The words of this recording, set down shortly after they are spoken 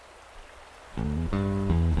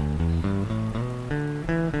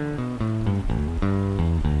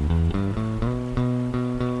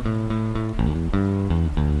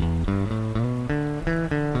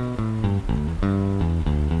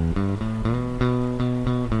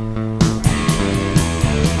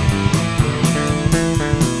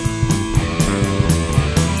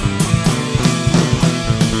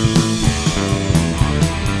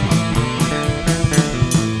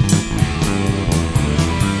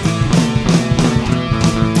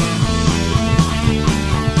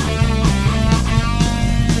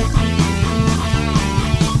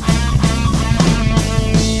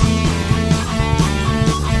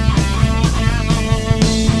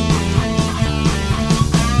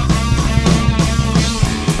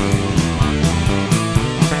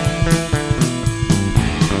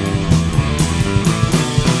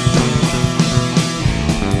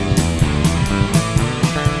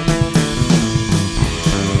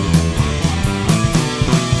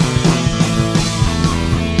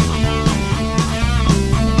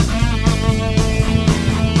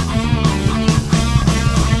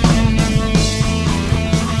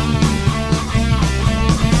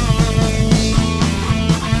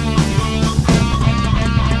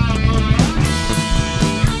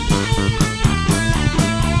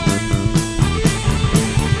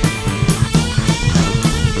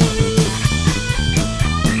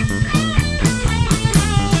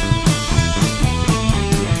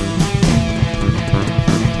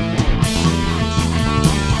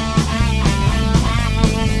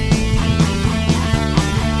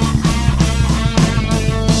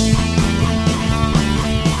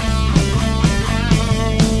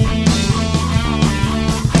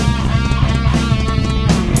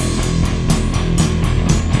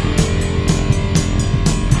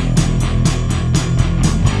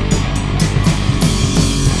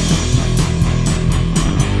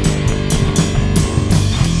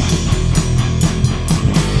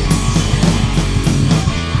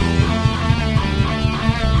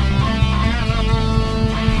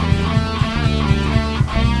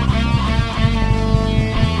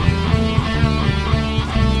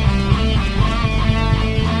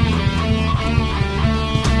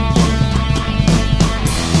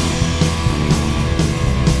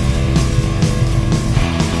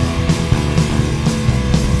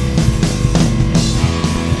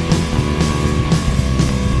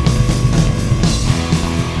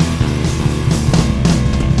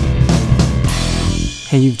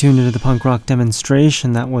Hey, you've tuned into the punk rock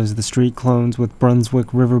demonstration. That was the Street Clones with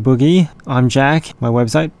Brunswick River Boogie. I'm Jack. My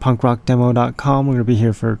website, punkrockdemo.com. We're going to be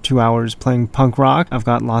here for 2 hours playing punk rock. I've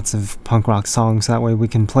got lots of punk rock songs, that way we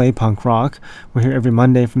can play punk rock. We're here every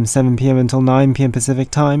Monday from 7 p.m. until 9 p.m.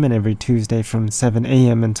 Pacific time, and every Tuesday from 7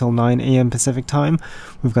 a.m. until 9 a.m. Pacific time.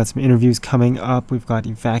 We've got some interviews coming up. We've got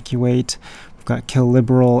Evacuate, we've got Kill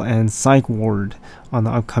Liberal, and Psych Ward on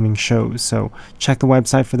the upcoming shows. So check the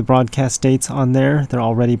website for the broadcast dates on there. They're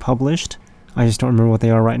already published. I just don't remember what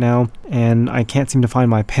they are right now, and I can't seem to find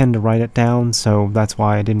my pen to write it down, so that's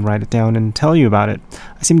why I didn't write it down and tell you about it.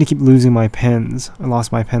 I seem to keep losing my pens. I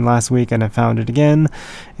lost my pen last week, and I found it again,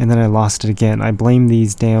 and then I lost it again. I blame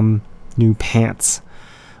these damn new pants.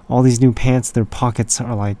 All these new pants, their pockets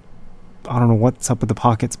are like, I don't know what's up with the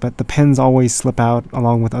pockets, but the pens always slip out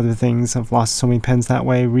along with other things. I've lost so many pens that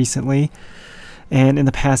way recently, and in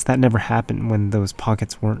the past that never happened when those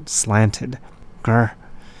pockets weren't slanted. Grr.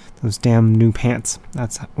 Those damn new pants.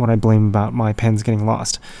 That's what I blame about my pens getting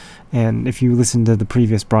lost. And if you listen to the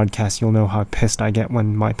previous broadcast, you'll know how pissed I get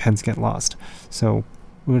when my pens get lost. So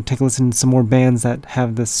we're going to take a listen to some more bands that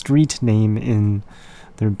have the street name in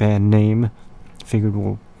their band name. Figured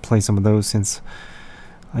we'll play some of those since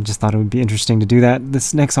I just thought it would be interesting to do that.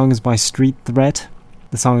 This next song is by Street Threat.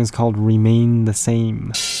 The song is called Remain the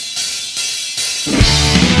Same.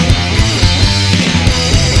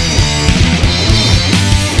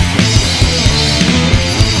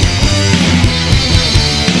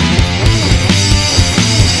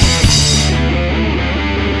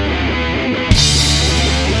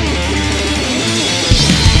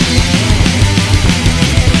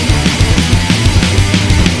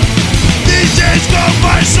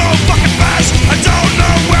 So fucking fast, I don't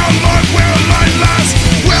know where long will I last.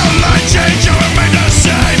 Will I change or remain the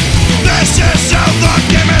same? This is how the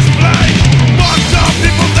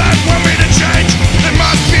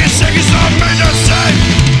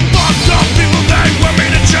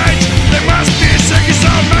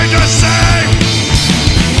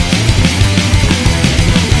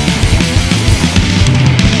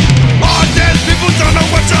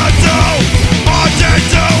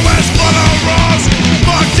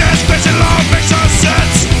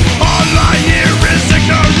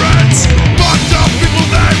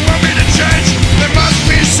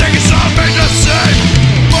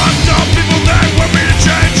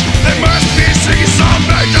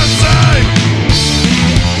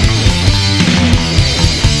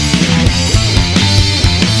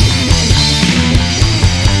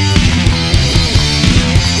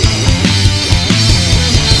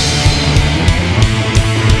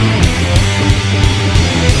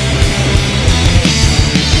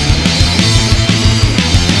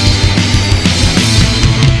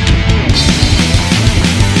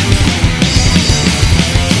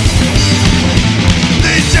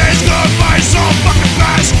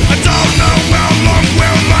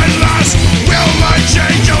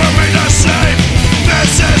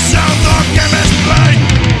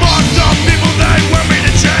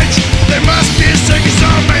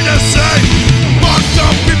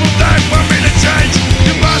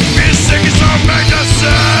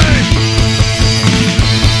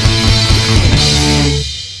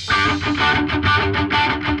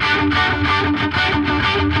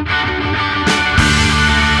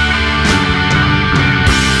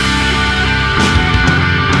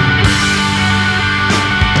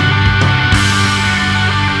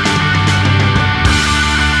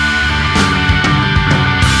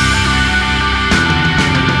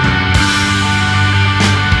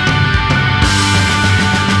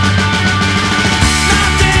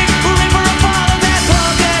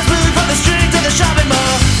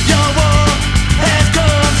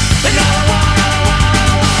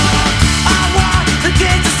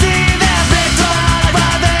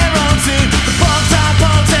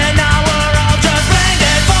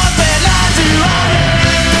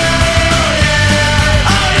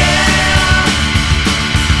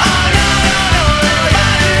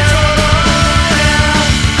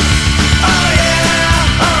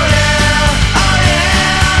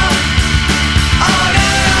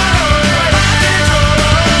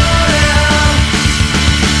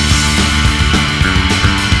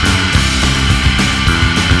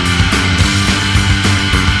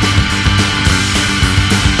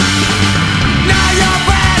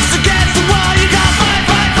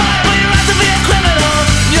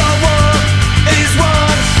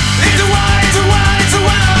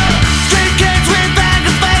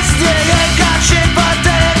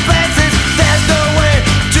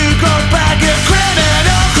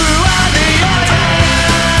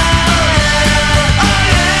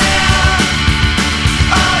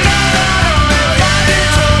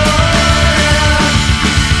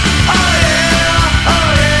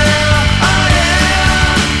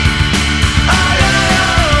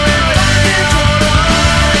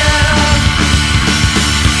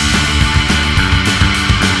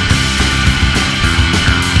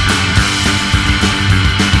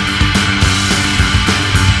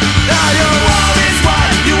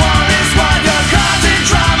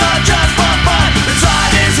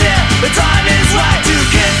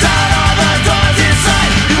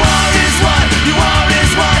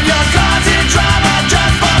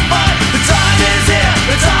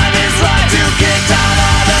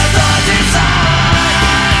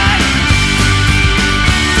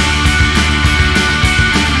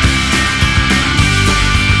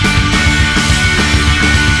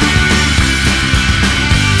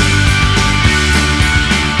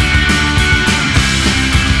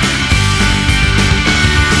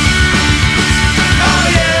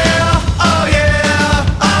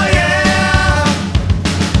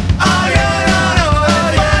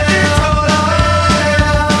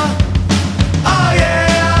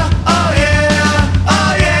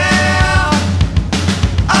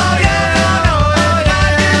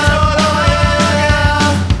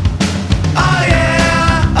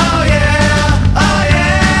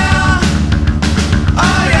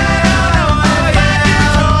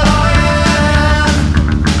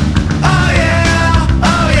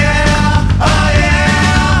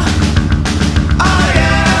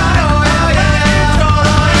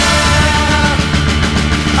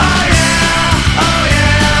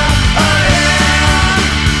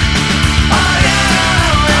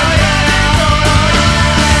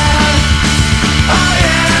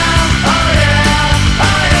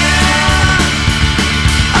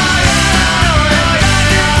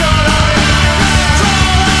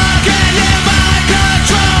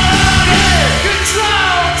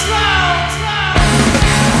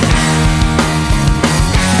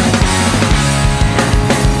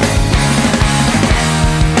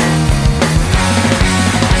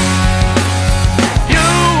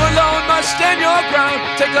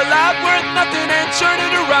a life worth nothing and turn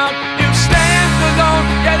it around. You stand alone,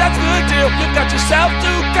 yeah, that's the deal. You got yourself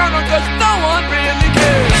to count on, cause no one really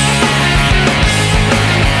cares.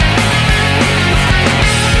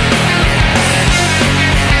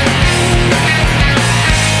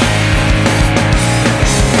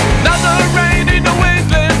 Another rainy New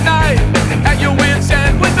England night, at your wits'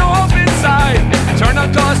 end with no hope inside. Turn on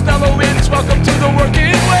Costello winds, welcome to the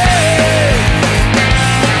working way.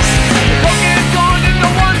 Broken going into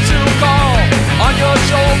one to call. On your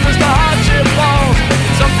shoulders the hardship falls.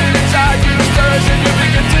 Something inside you stirs and you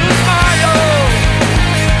begin to smile.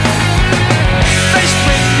 Faced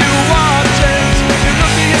with new options, you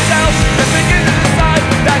look at yourself and begin to decide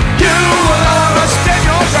that you alone must stand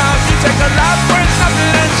your ground. You take a life worth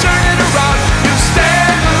nothing and turn it around. You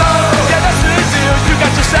stand alone, yeah, that's the deal. You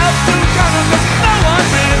got yourself to count on, cause no one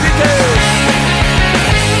really cares.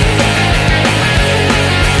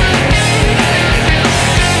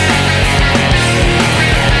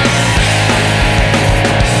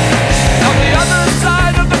 On the other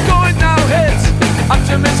side of the coin now hits,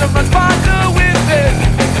 optimism runs farther with it.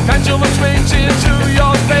 The pendulum swings into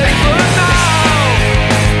your favor now.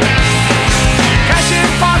 Cash in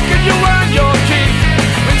pocket, you earn your keep.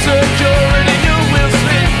 With security, you will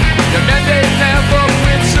sleep. Your mandate never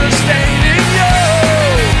quits sustaining you.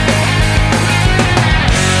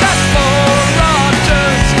 Got more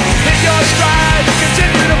options. Hit your stride,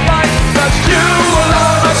 continue to fight. Cause you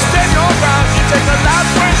alone must stand your ground. You take a life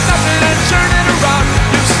worth nothing and turn it around.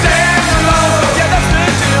 You stand alone, yeah, that's the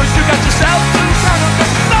deal. You got yourself to count on,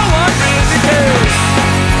 cause no one really cares.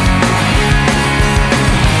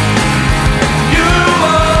 You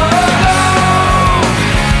alone.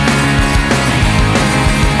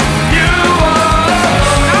 You alone.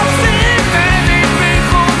 I've seen many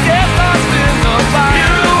people get lost in the fight.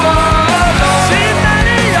 You alone. Seen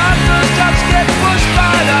many others just get pushed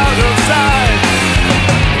right out of sight.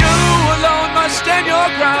 You alone must stand your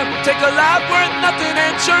ground. Take a life worth nothing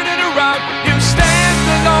and turn it around. You stand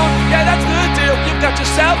alone, yeah, that's the deal. You've got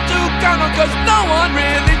yourself to count on, cause no one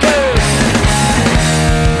really cares.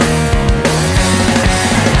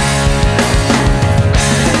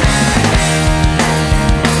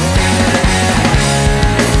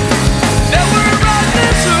 There were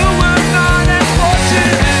others who were not as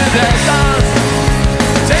fortunate as us,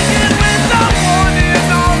 taken without warning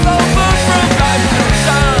all over from life to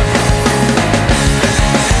sun.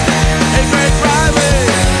 Hey, Greg Riley,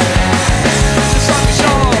 this song is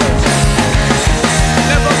yours.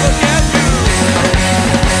 Never forget you.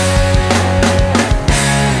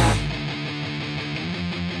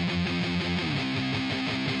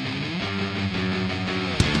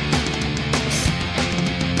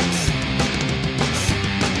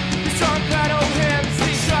 These strong battle hymns,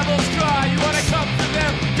 these troubles cry. You wanna come to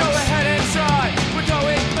them? Go ahead and try. We're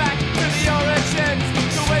going back to the origins,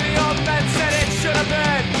 the way the old men said it should have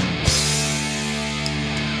been.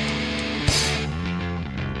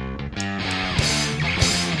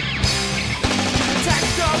 Attack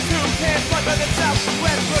those who can't fight by themselves.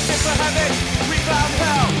 When looking for heaven, we found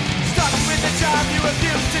hell. Stuck with the job you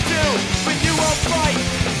refuse to do. When you won't fight,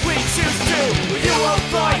 we choose to. When you won't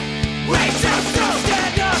fight, we choose to.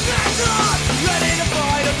 Stand up, stand up. Ready to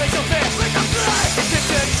fight or raise your fist. Raise your fist. Exist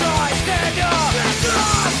and try. Stand up, stand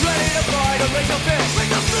up. Ready to fight or raise your fist.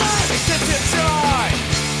 Raise your fist. Exist and try.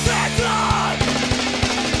 Stand up.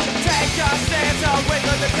 Take a stance away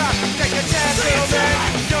from the clock. Take a chance, little man.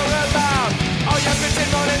 You're allowed. All your bitchin'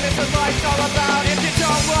 moaning, this is what life's all about. If you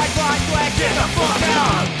don't like life, get the fuck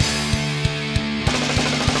out.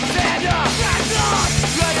 Stand up, stand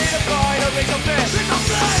up.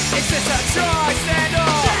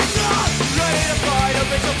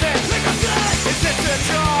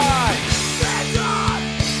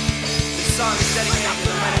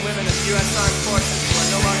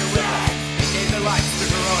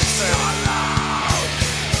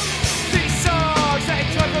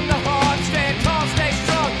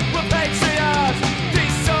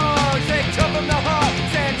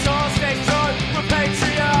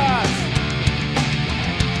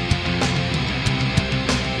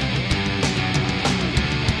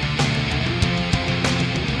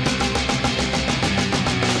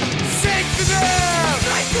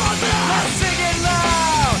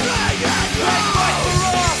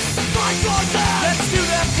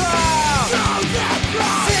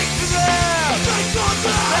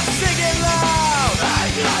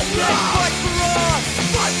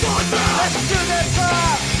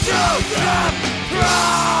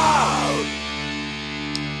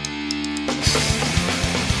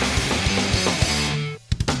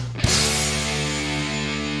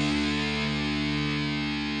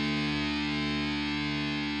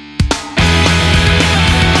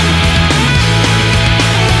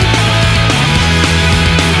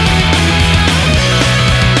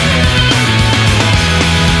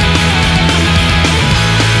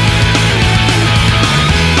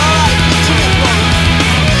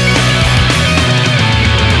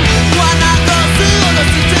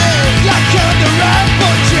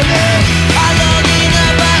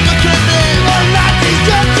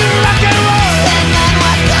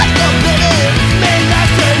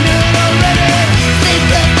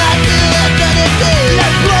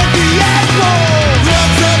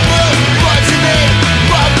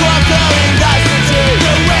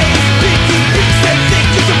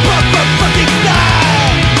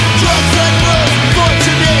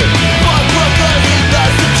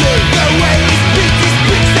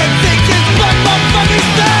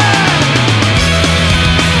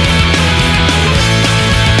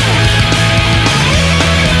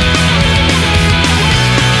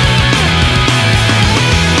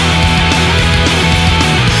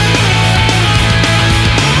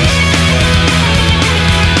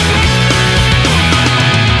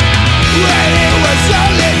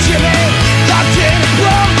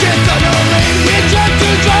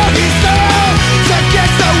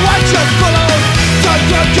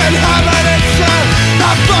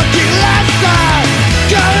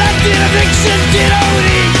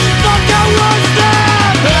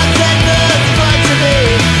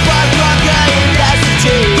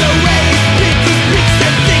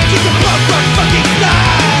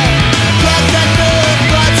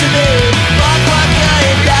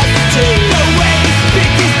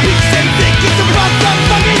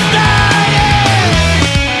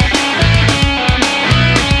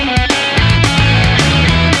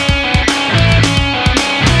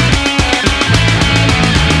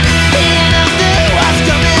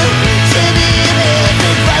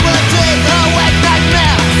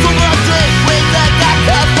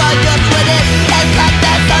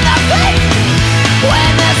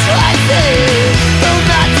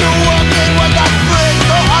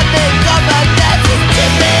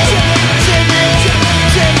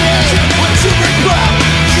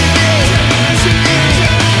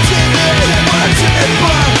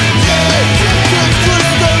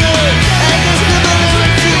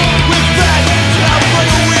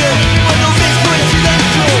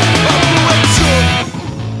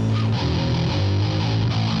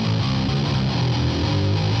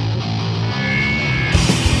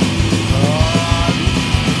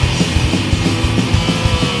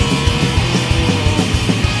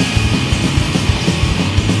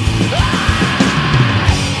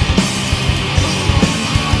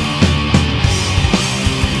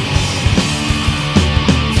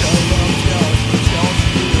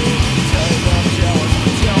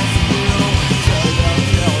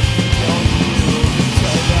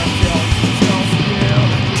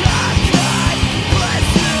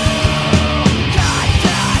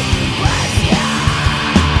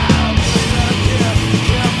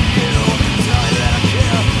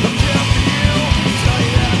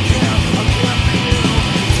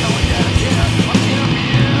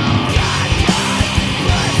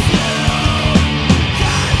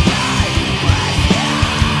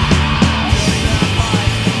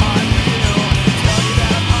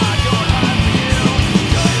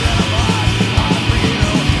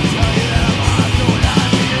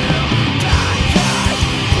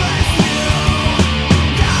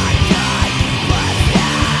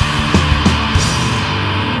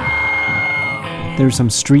 There's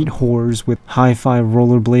some Street Whores with Hi-Fi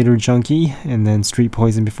Rollerblader Junkie, and then Street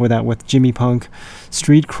Poison before that with Jimmy Punk.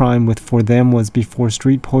 Street Crime with For Them was before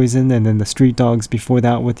Street Poison, and then the Street Dogs before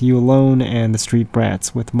that with You Alone, and the Street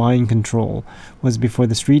Brats with Mind Control was before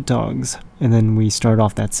the Street Dogs. And then we start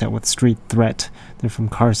off that set with Street Threat. They're from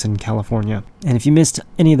Carson, California. And if you missed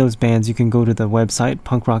any of those bands, you can go to the website,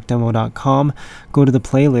 punkrockdemo.com, go to the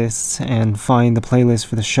playlists, and find the playlist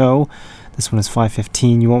for the show. This one is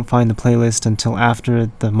 5:15. You won't find the playlist until after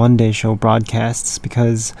the Monday show broadcasts,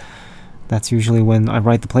 because that's usually when I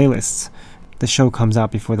write the playlists. The show comes out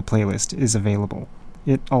before the playlist is available.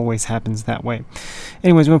 It always happens that way.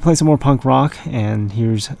 Anyways, we're going to play some more punk rock, and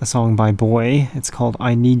here's a song by Boy. It's called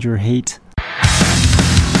I Need Your Hate.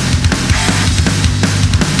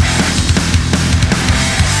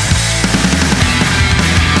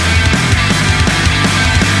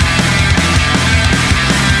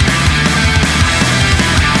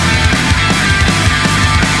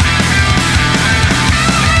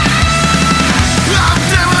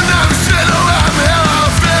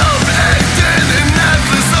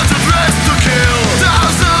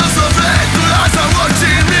 Thousands of regulars are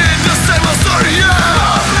watching me, the same story,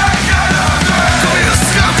 yeah.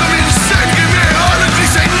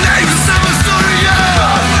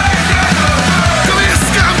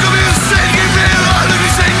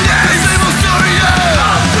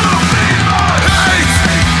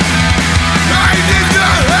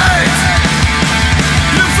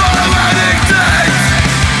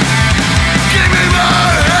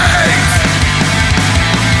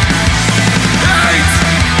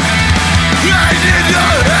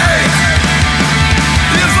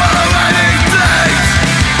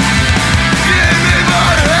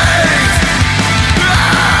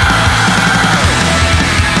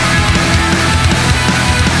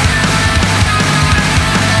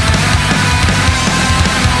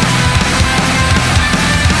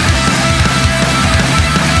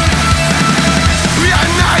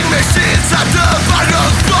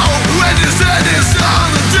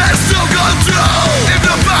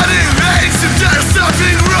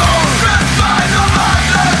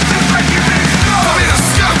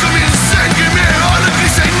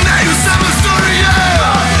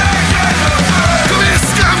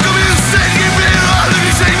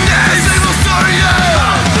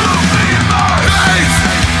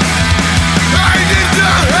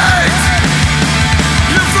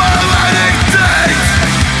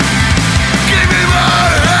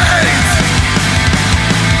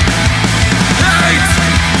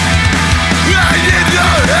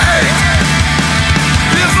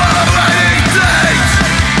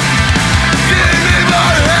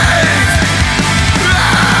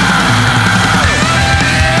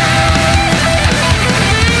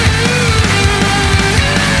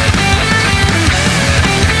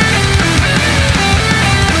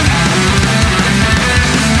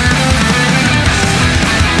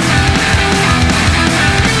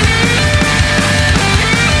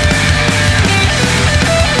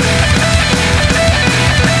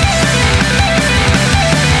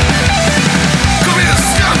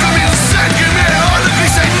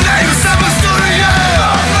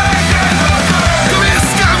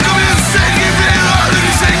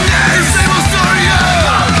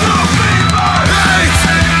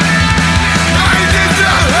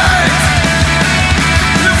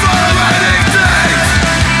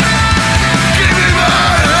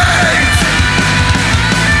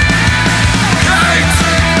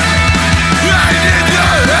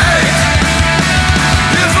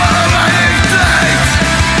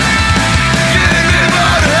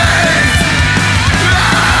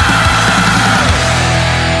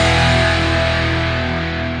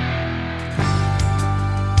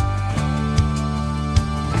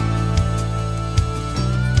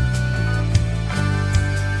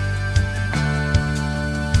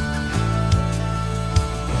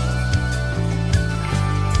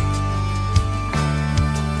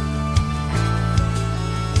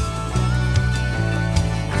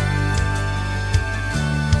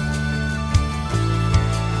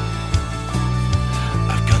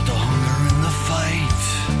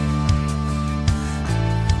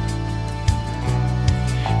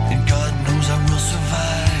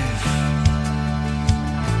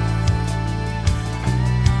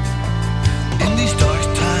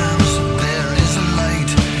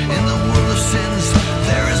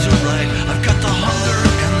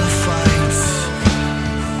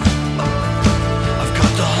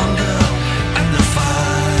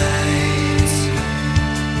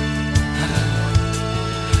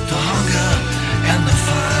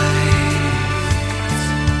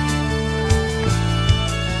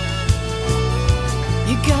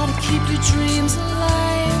 dreams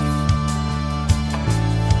alive.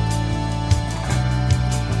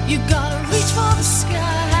 You gotta reach for the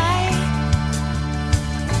sky.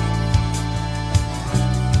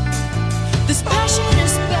 This passion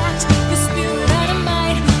is backed with spirit and a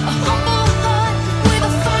might. A humble heart with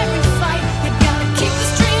a fiery fight. You gotta keep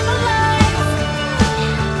this dream alive.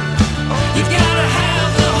 You gotta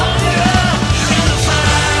have the hunger and the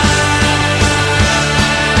fight.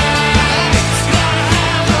 Gotta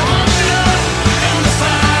have the hunger and the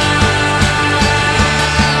fight.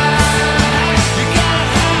 You gotta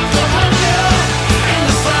have the hunger and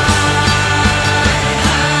the fight.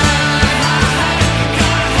 You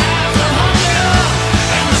gotta have the hunger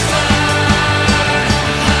and the fight.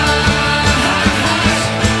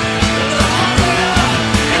 The hunger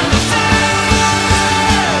and the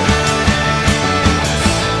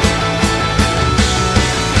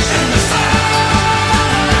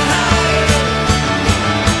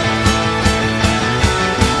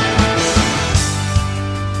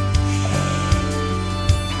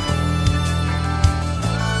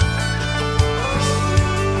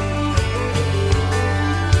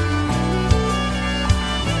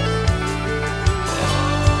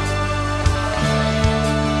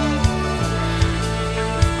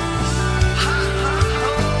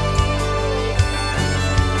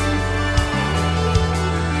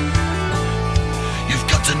You've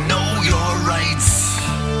got to know your rights.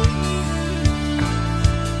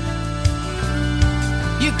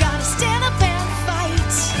 You gotta stand up and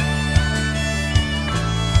fight.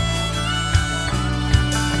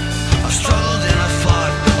 I've struggled and I've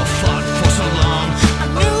fought for so long. I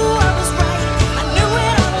knew I was right, I knew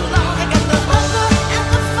it all along. I got the hunger and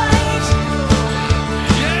the fight.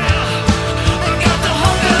 Yeah, I got the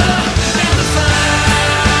hunger and the fight.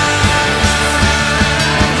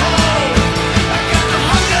 I got the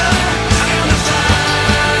hunger and the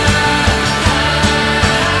fight.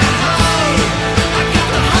 I got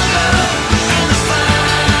the hunger and the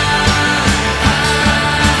fight.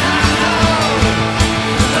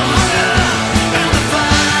 The hunger and the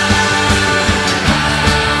fight.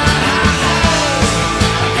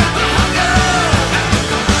 I got the hunger.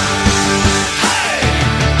 Hey,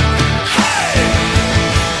 hey, hey, hey, hey,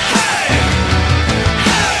 hey.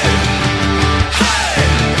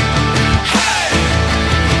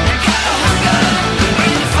 I got the hunger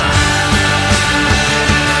and the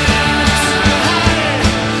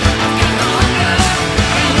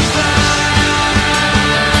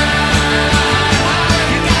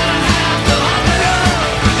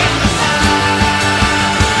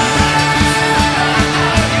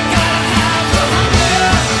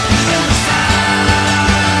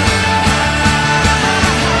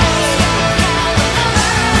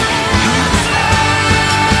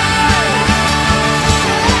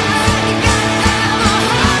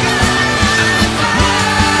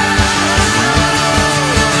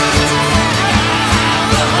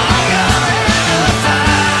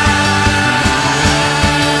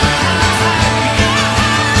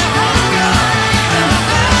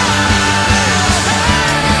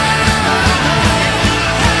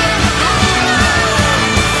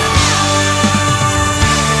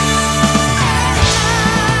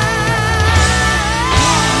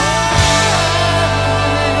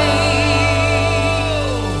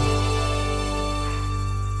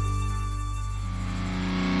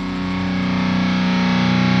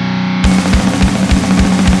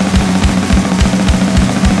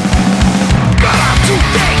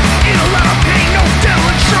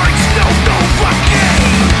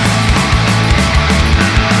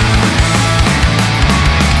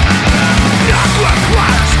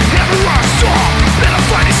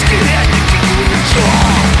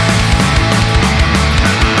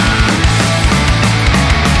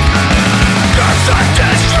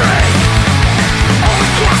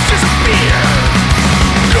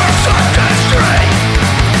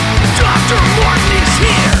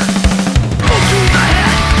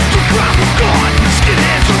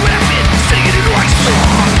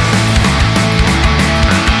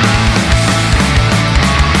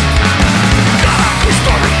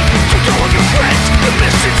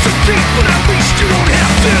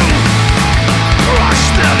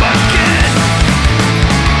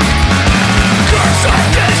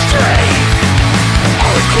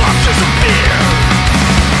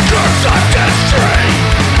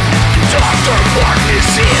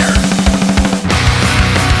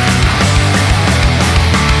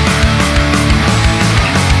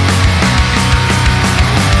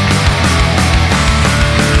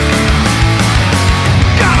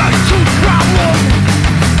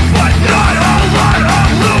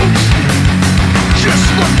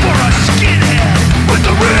Just look for a skinhead with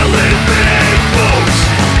the real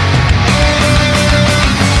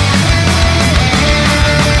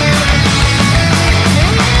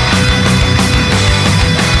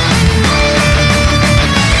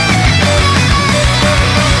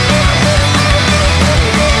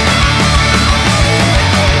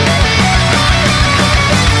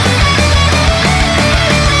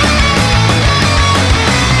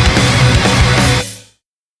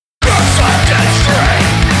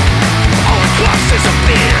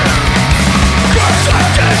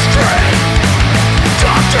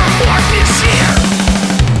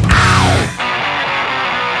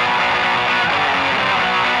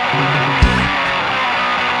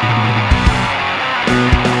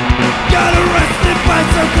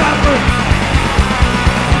some coppers,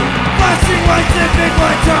 flashing lights and big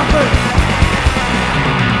white choppers.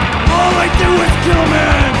 All I do is kill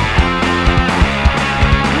man.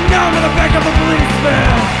 Now I'm in the back of a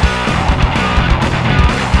policeman.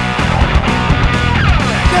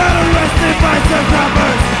 Got arrested by some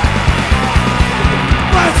coppers,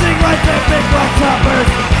 flashing lights and big white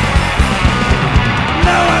choppers.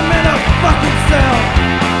 Now I'm in a fucking cell.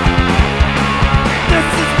 This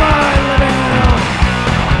is my living hell.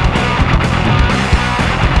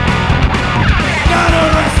 Got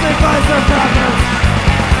arrested by some coppers,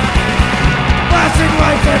 flashing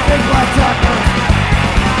lights and big black choppers.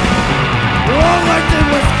 All I did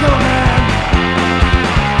was kill a man.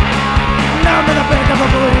 Now I'm in the back of a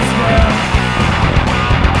policeman.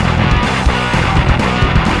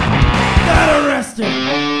 Got arrested.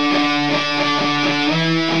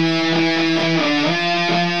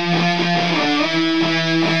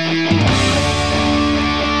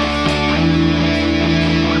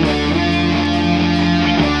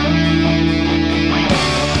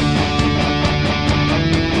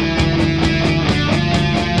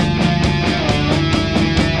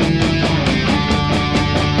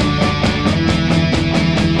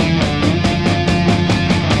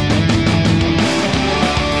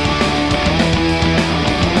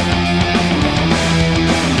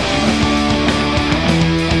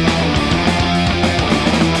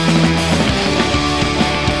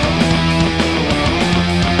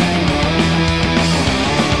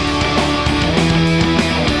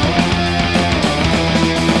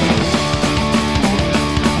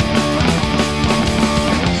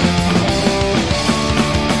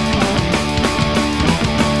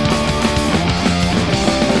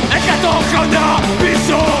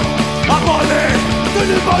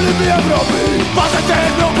 Βάζετε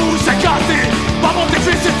νόμου σε κάτι που από τη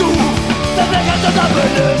φύση του δεν δέχεται τα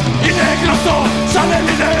μπέλες. Είναι γνωστό σαν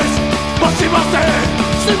Έλληνες πως είμαστε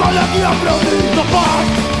στη μαλακία πρώτη. Το ΠΑΚ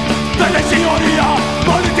δεν έχει όρια,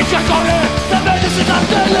 πολιτικά χωρέ δεν μένει στις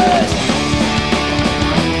καρτέλες.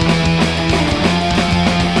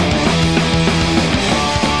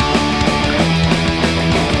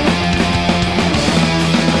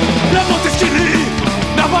 Βλέπω τη σκηνή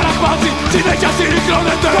να παρακμάζει, συνέχεια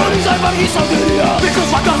συγχρόνεται χωρίς να υπάρχει σωτηρία. Δίχως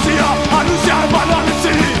φαντασία, ανούσια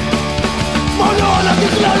επανάληψη. Μόνο όλα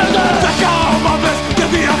κυκλώνεται. 10 ομάδες και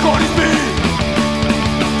διαχωρισμοί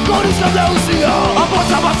χωρίς καμιά ουσία. Από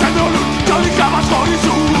όσα μας ενώνουν κι όλοι μας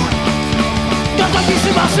χωρίζουν. Κατά τη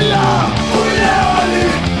σημασία. Πού είναι όλοι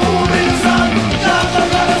που μου μίλησαν για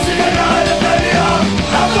αυτοργάνωση και για ελευθερία.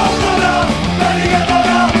 Αυτό τώρα, μένει και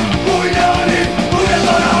τώρα. Πού είναι όλοι, πού είναι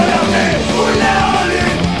τώρα όλοι αυτοί. Πού είναι όλοι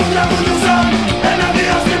που τραγουδούσαν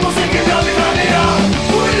εναντίον στη μουσική βιομηχανία.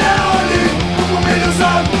 Πού είναι όλοι που μου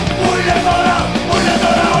μίλησαν. Πού είναι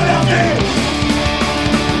τώρα όλοι αυτοί.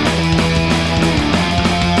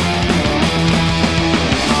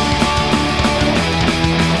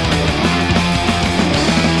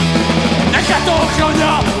 Εκατό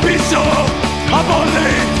χρόνια πίσω από όλη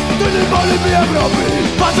την υπόλοιπη Ευρώπη.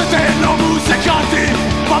 Βάζετε νόμους σε κάτι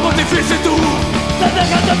που από τη φύση του δεν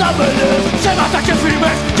δέχεται τα μπέλες. Ψέματα και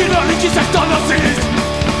φήμες κοινωνικής εκτόνωσης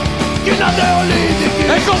γίνατε όλοι ειδικοί.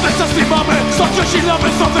 Εγώ δεν σας θυμάμαι στο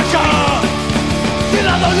 2010.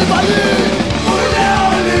 Γίνατε όλοι πάλι. Πού είναι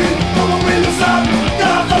όλοι που μου μίλησαν για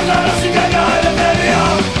αυτοργάνωση και για ελευθερία.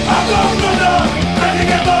 Ακόμα τώρα, μένει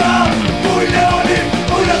και τώρα. Πού είναι όλοι,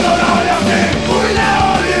 πού είναι τώρα όλοι αυτοί. Πού είναι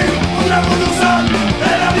όλοι που τραγουδούσαν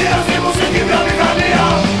εναντίον στη μουσική βιομηχανία.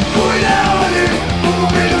 Πού είναι όλοι που μου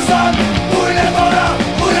μίλησαν. Πού είναι τώρα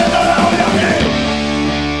όλοι αυτοί.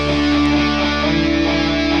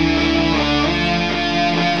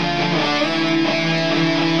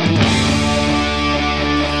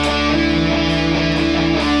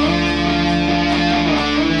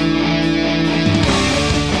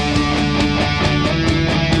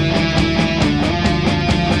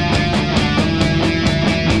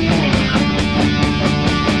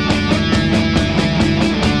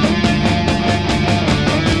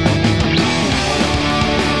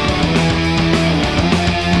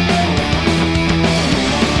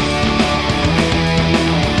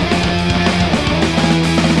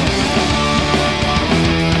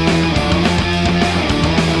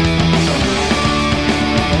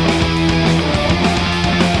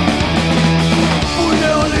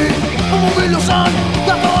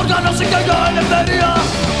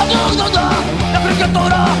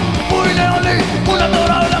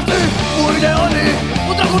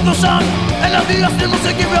 σκότωσαν εναντίον στη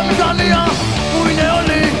μουσική βιομηχανία. Πού είναι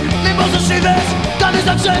όλοι, μήπως τους είδες, κανείς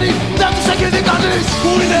δεν ξέρει, δεν τους έχει δει κανείς.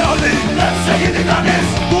 Πού είναι όλοι, δεν τους έχει δει κανείς.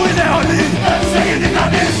 Πού είναι όλοι, δεν τους έχει δει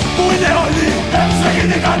κανείς. Πού είναι όλοι, δεν τους έχει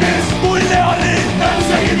δει κανείς.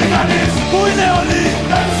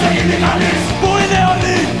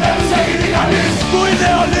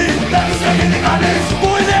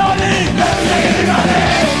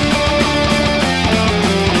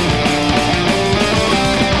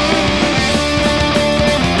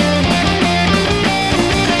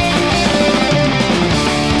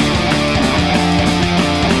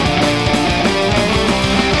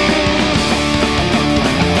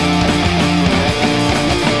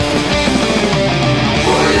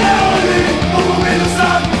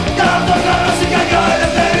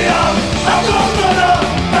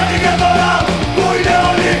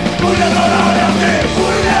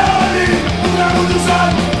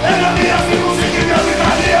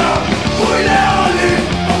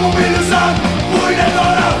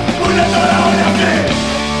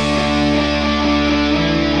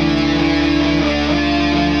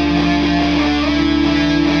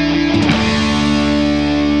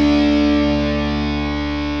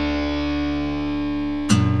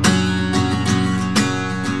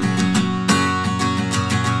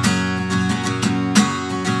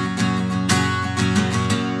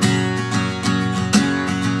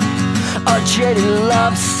 A jaded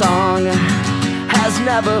love song has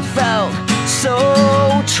never felt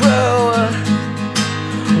so true.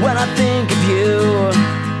 When I think of you,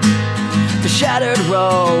 the shattered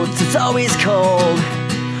roads, it's always cold.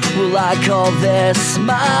 Will I call this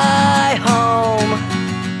my home?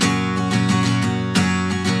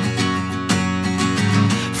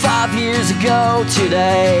 5 years ago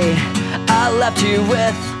today, I left you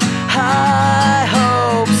with high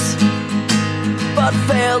hopes, but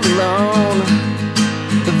failed alone.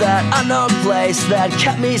 That unknown place that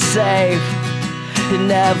kept me safe, it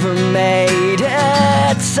never made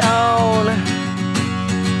its own.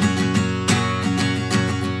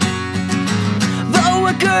 The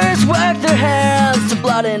workers work their hands to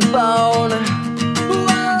blood and bone.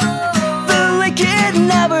 The lake, it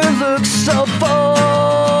never looks so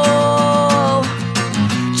full.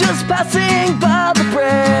 Just passing by the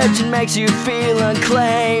bridge, it makes you feel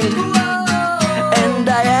unclaimed. And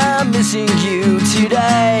I am missing you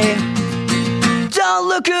today. Don't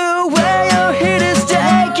look away, you're here to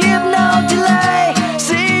stay. Give no delay.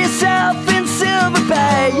 See yourself in Silver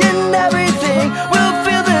Bay, and everything will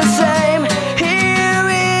feel the same. Here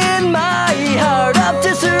in my heart of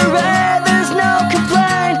disarray, there's no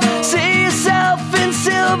complaint. See yourself in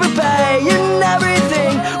Silver Bay, and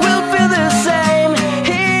everything will feel the same.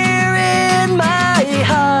 Here in my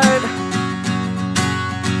heart.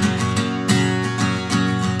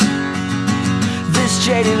 This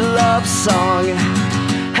jaded love song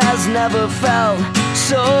has never felt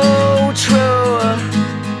so true.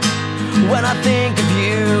 When I think of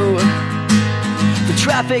you, the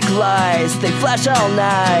traffic lights, they flash all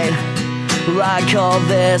night. Well, I call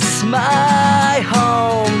this my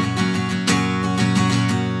home.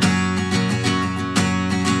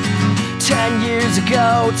 10 years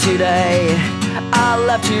ago today, I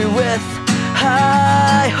left you with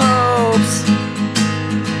high hopes,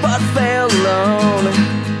 but failed alone.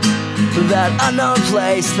 That unknown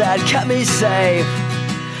place that kept me safe,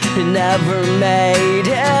 it never made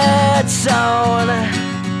its own.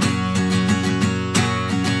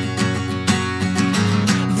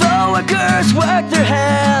 The workers work their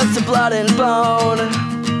hands to blood and bone.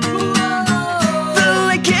 The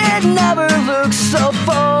lake, it never looks so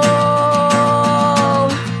full.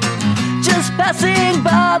 Just passing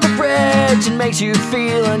by the bridge, it makes you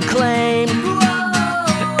feel unclaimed.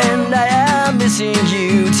 And I am missing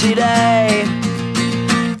you today.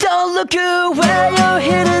 Don't look away, you're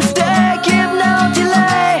here to stay. Give no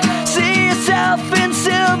delay. See yourself in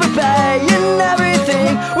Silver Bay, and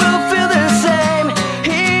everything will feel the same.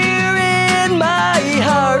 Here in my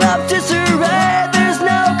heart of disarray, there's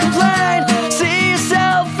no complaint. See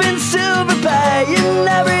yourself in Silver Bay, and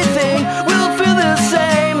everything will feel the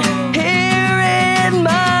same. Here in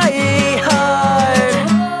my heart.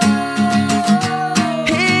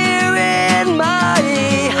 Here in my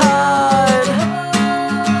heart.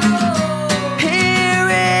 Here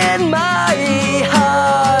in my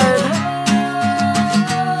heart.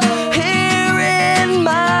 Here in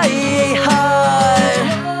my heart.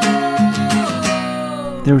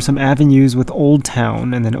 There were some avenues with Old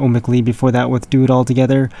Town, and then O McLee before that with Do It All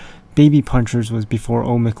Together. Baby Punchers was before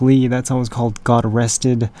O McLee. That song was called Got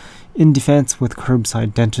Arrested. In Defense with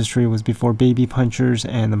Curbside Dentistry was before Baby Punchers,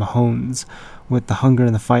 and the Mahones with The Hunger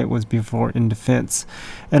and the Fight was before In Defense.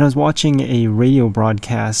 And I was watching a radio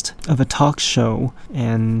broadcast of a talk show,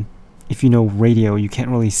 and if you know radio, you can't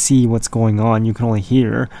really see what's going on, you can only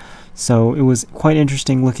hear. So it was quite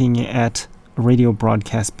interesting looking at a radio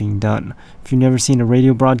broadcast being done. If you've never seen a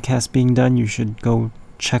radio broadcast being done, you should go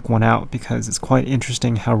check one out, because it's quite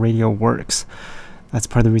interesting how radio works. That's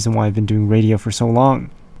part of the reason why I've been doing radio for so long.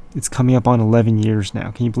 It's coming up on 11 years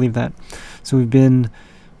now. Can you believe that? So we've been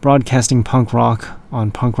broadcasting punk rock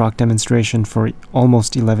on Punk Rock Demonstration for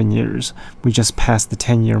almost 11 years. We just passed the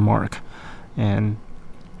 10-year mark. And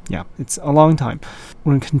yeah, it's a long time.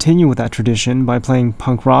 We're going to continue with that tradition by playing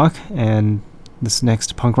punk rock, and this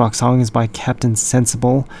next punk rock song is by Captain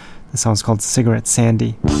Sensible. The song's called Cigarette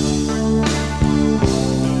Sandy.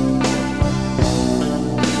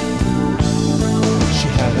 She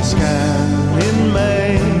had a scan in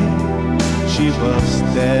May. She was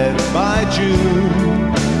dead by June.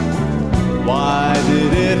 Why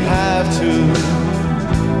did it have to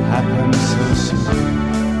happen so soon?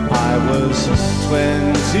 I was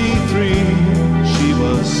 23, she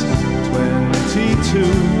was 22.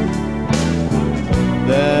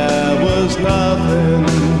 There was nothing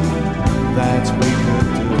that we could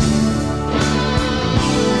do.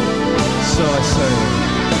 So I sang,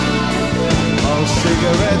 oh,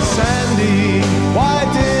 Cigarette Sandy, why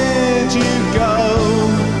did you go?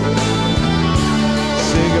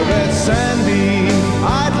 Cigarette Sandy,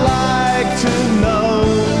 I'd like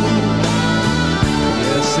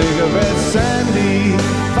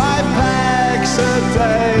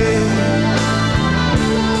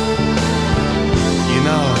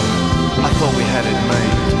thought we had it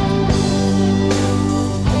made.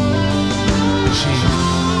 She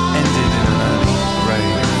ended in an early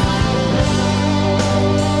grave.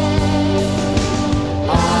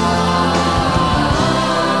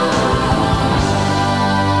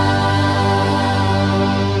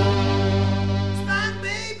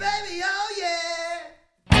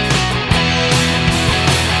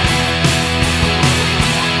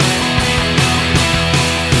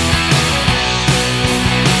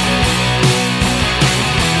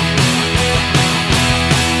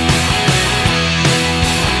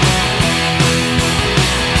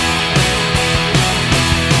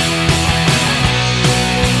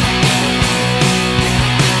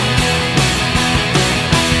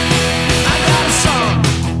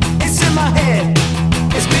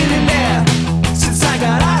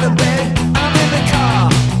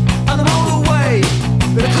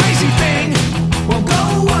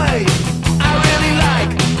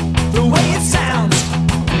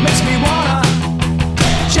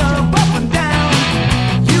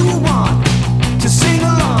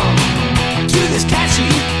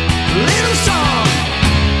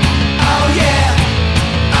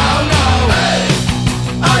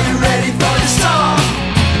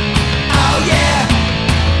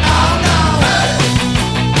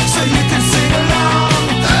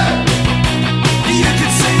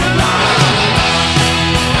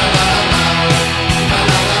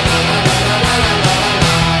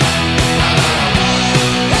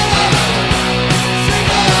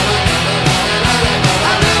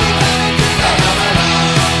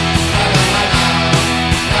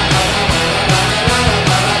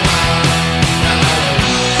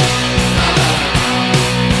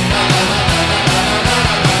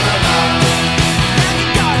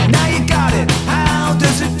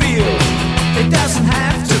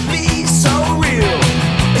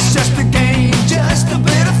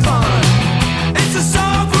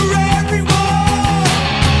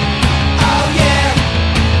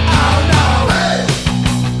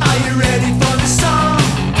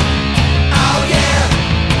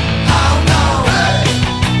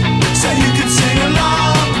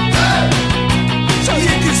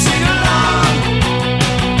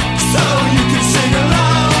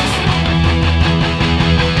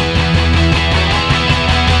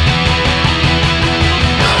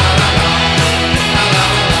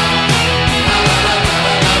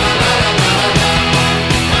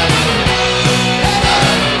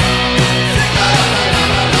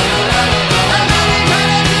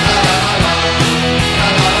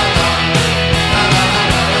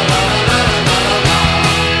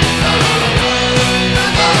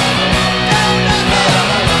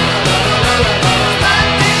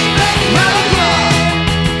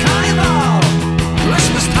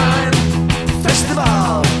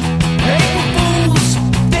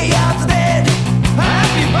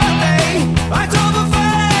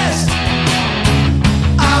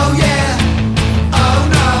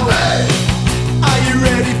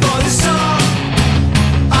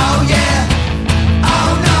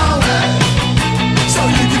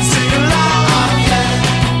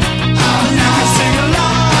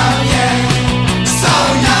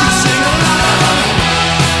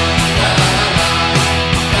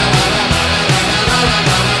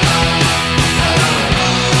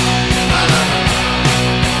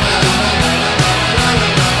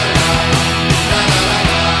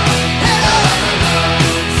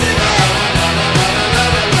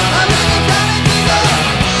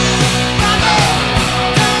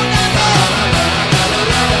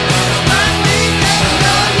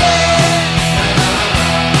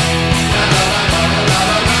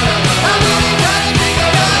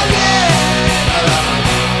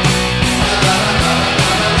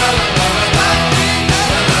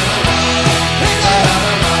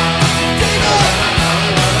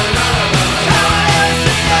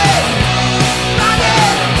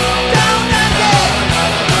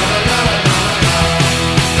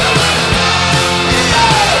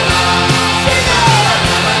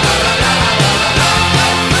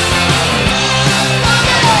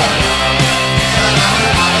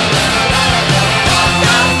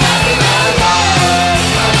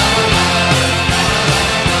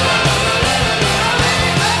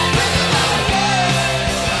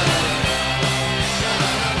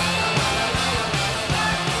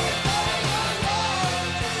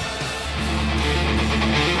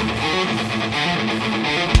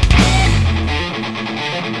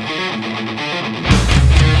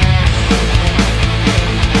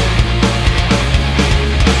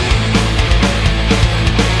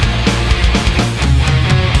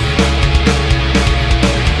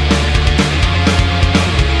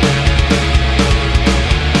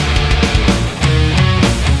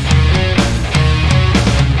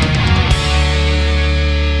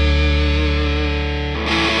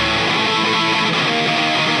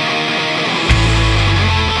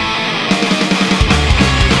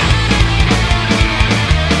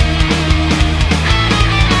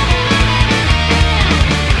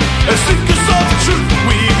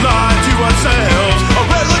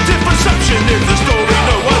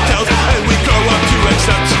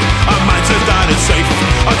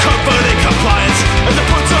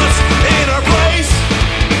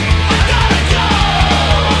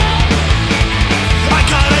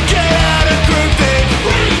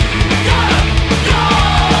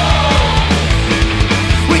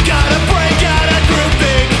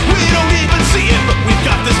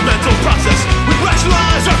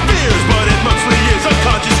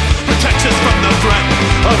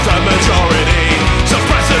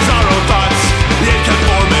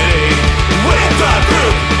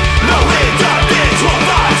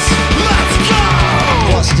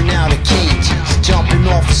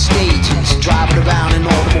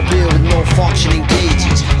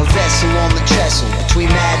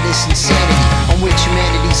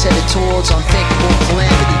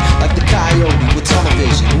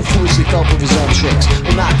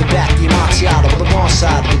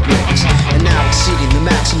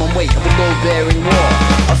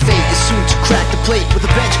 soon to crack the plate with a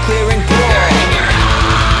bench clearing brawl.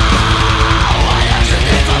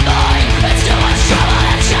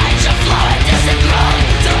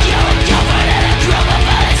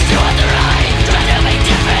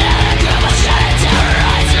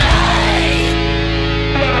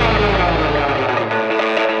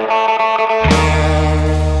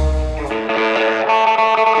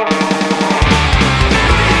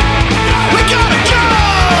 We gotta go!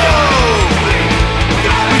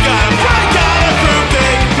 We gotta break out a group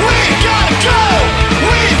thing. We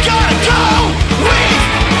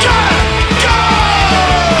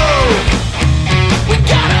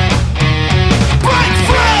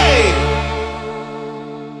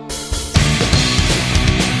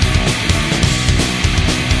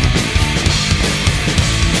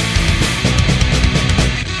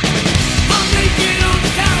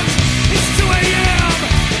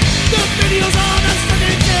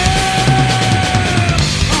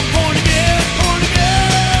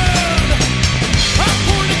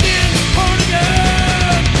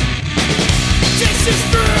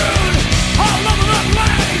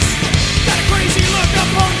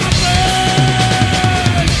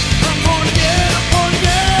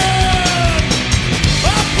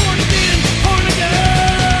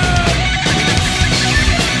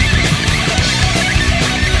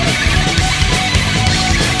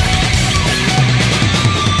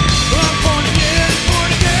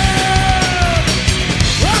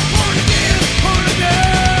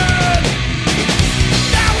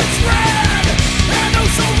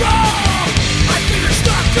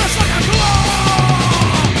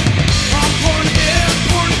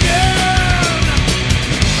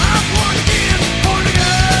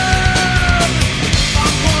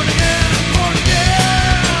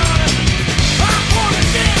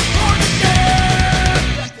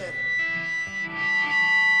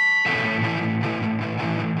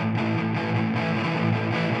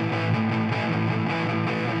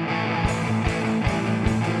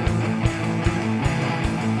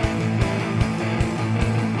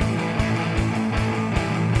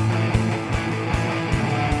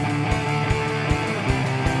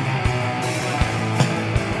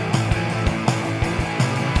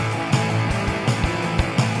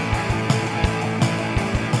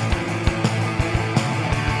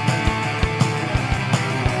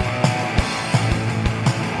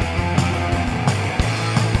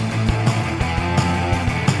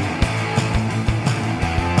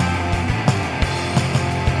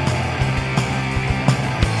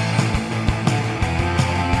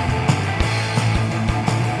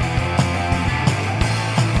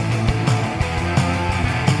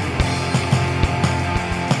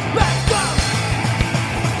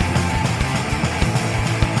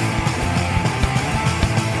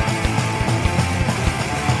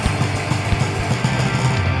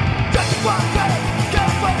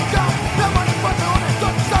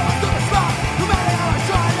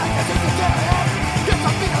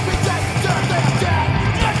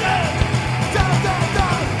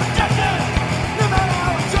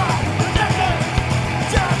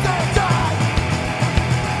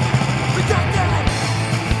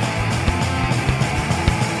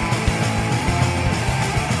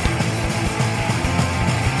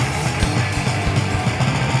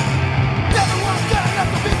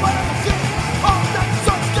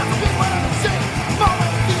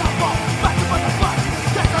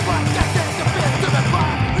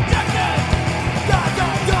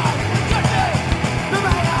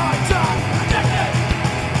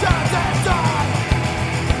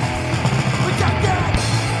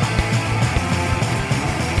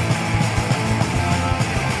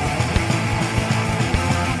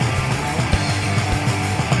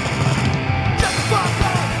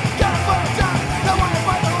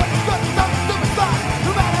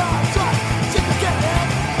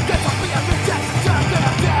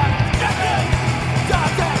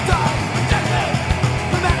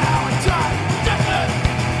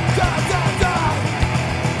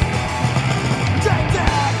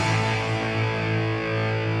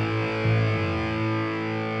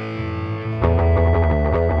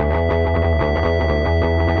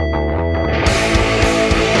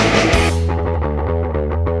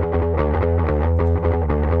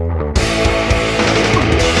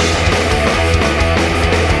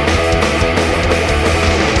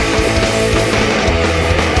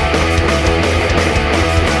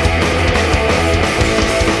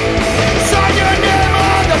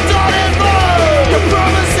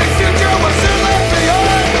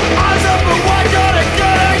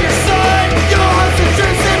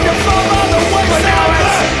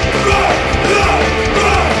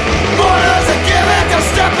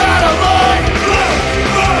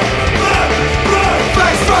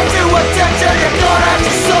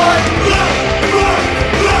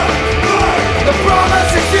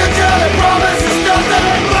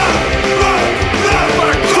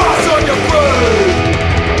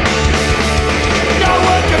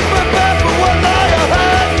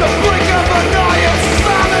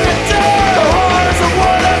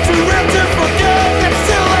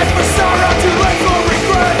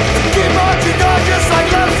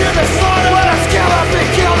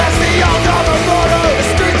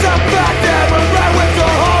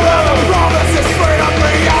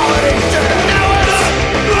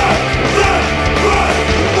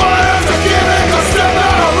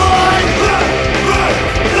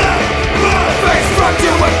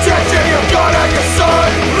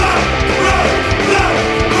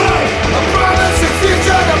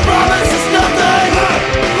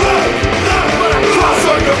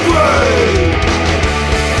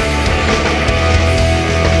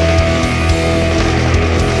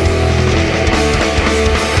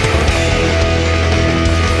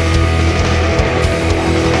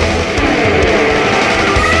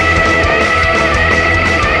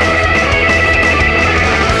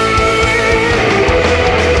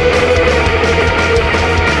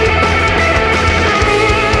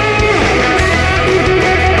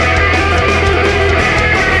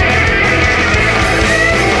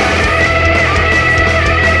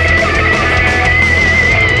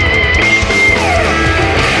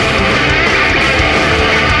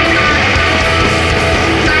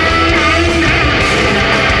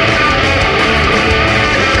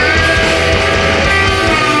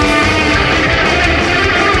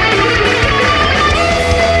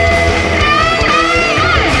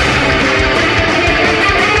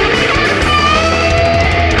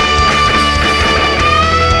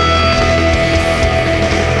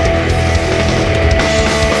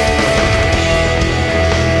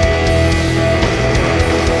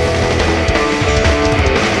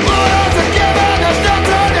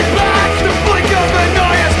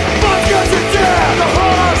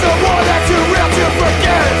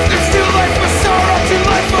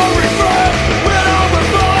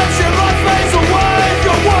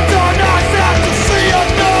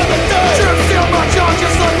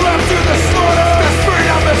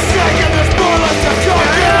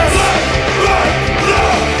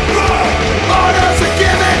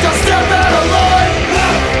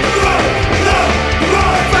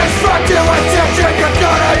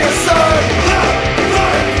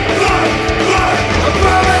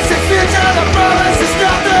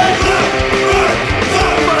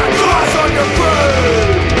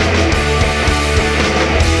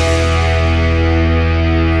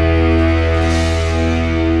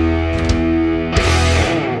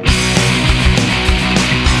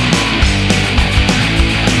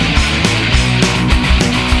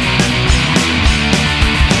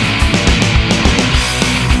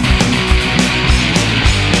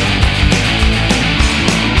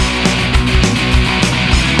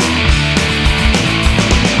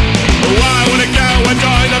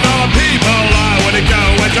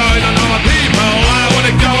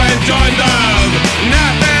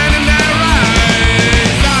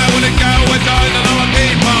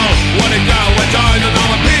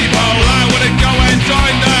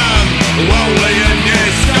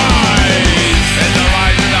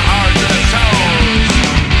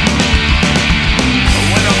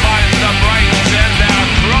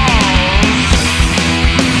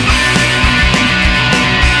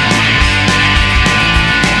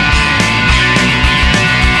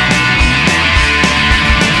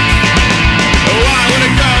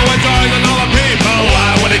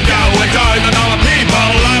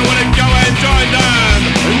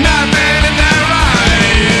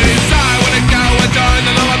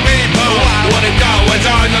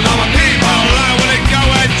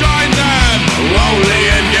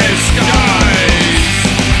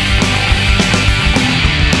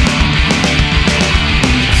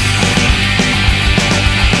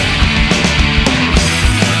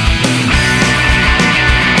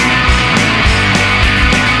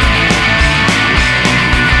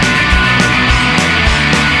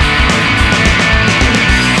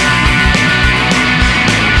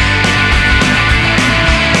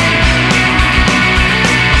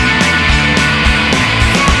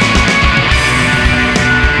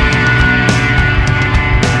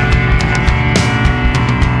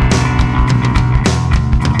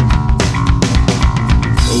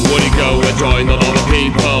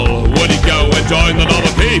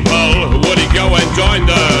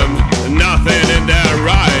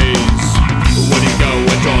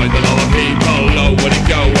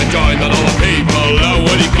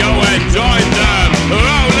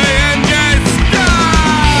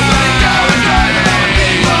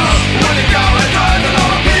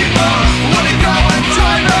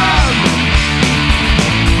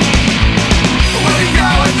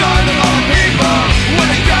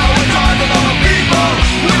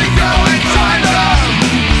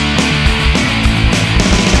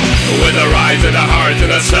eyes, in the hearts, in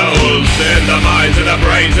the souls, in the minds, in the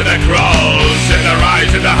brains, in the crawls, in the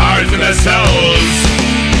eyes, in the hearts, in the souls.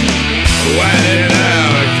 When it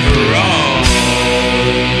ever crawls.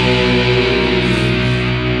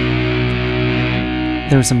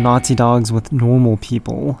 There were some Nazi Dogs with Normal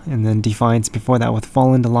People, and then Defiance before that with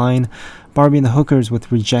Fall Into Line, Barbie and the Hookers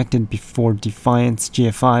with Rejected before Defiance,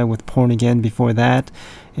 GFI with Porn Again before that,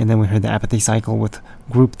 and then we heard the Apathy Cycle with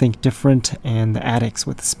Group Think Different, and the Addicts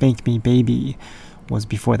with Spank Me Baby was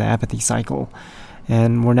before the Apathy Cycle.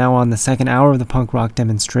 And we're now on the second hour of the punk rock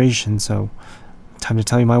demonstration, so time to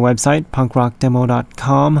tell you my website,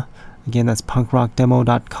 punkrockdemo.com. Again, that's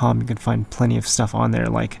punkrockdemo.com. You can find plenty of stuff on there,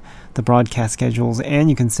 like the broadcast schedules, and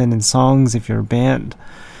you can send in songs if you're a band.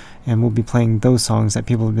 And we'll be playing those songs that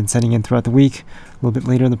people have been sending in throughout the week a little bit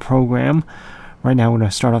later in the program. Right now, we're going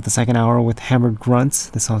to start off the second hour with Hammered Grunts.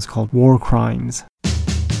 This song's called War Crimes.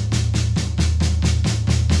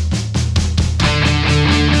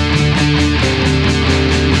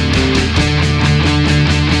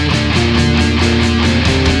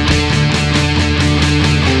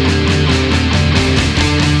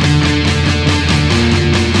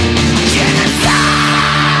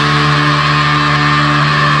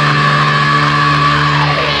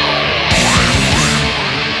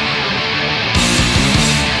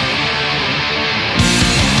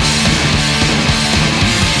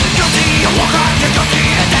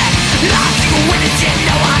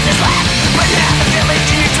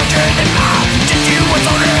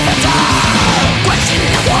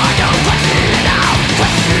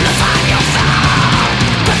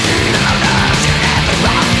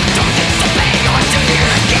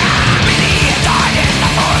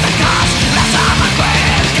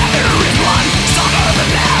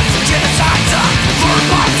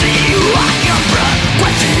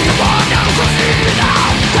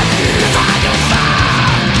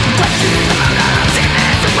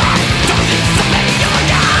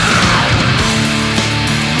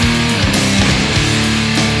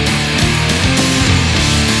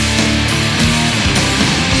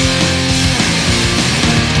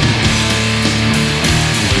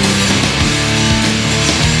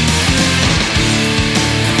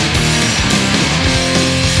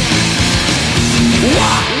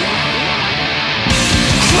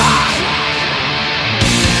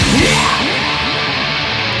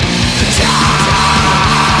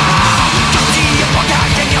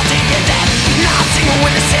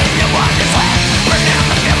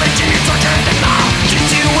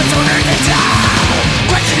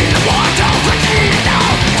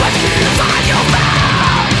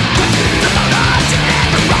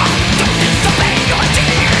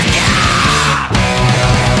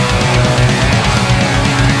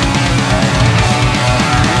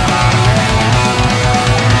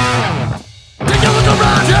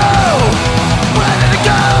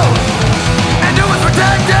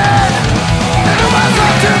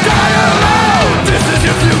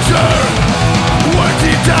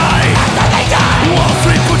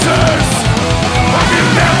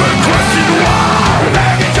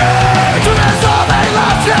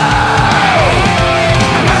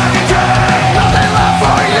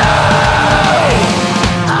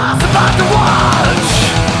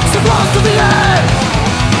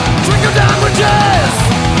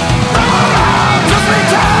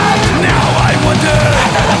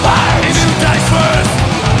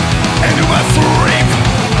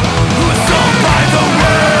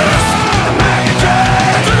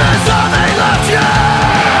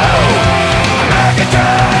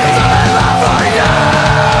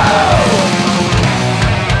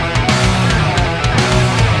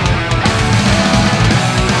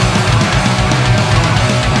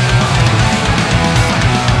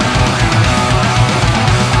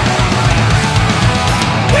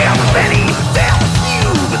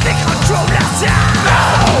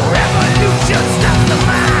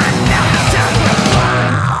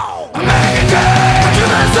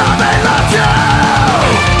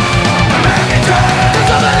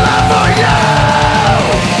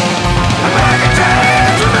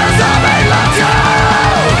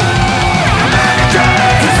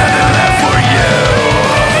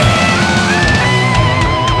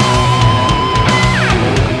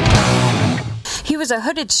 A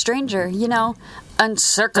hooded stranger, you know,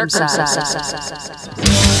 uncircumcised.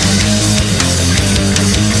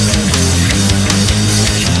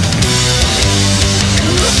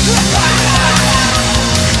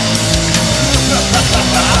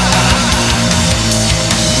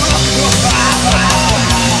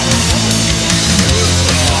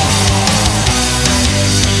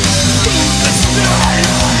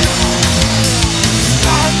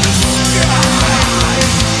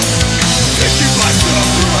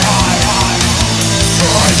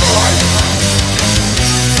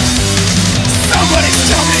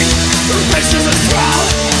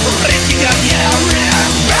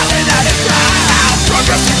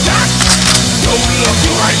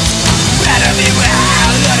 right. Better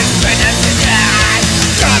beware, let it finish tonight.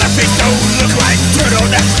 Gotta be no look like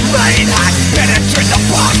turtleneck, rain hot, penetrate the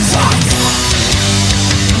box office.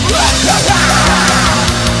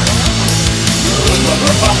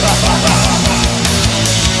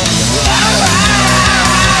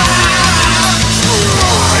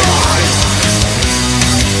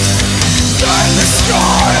 In the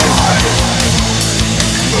sky,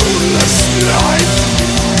 moonless night,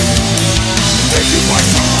 taking my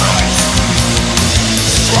time,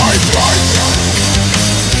 stride right.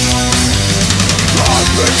 I'm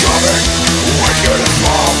becoming wicked as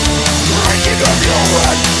well, breaking up your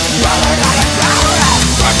head, running out of power,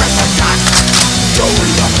 purpose attack,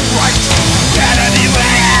 going left right, get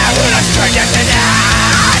anywhere with a stranger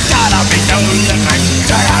tonight. Gotta be no limit,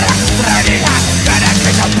 turn out a steady hat, better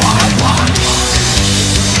kick a bomb.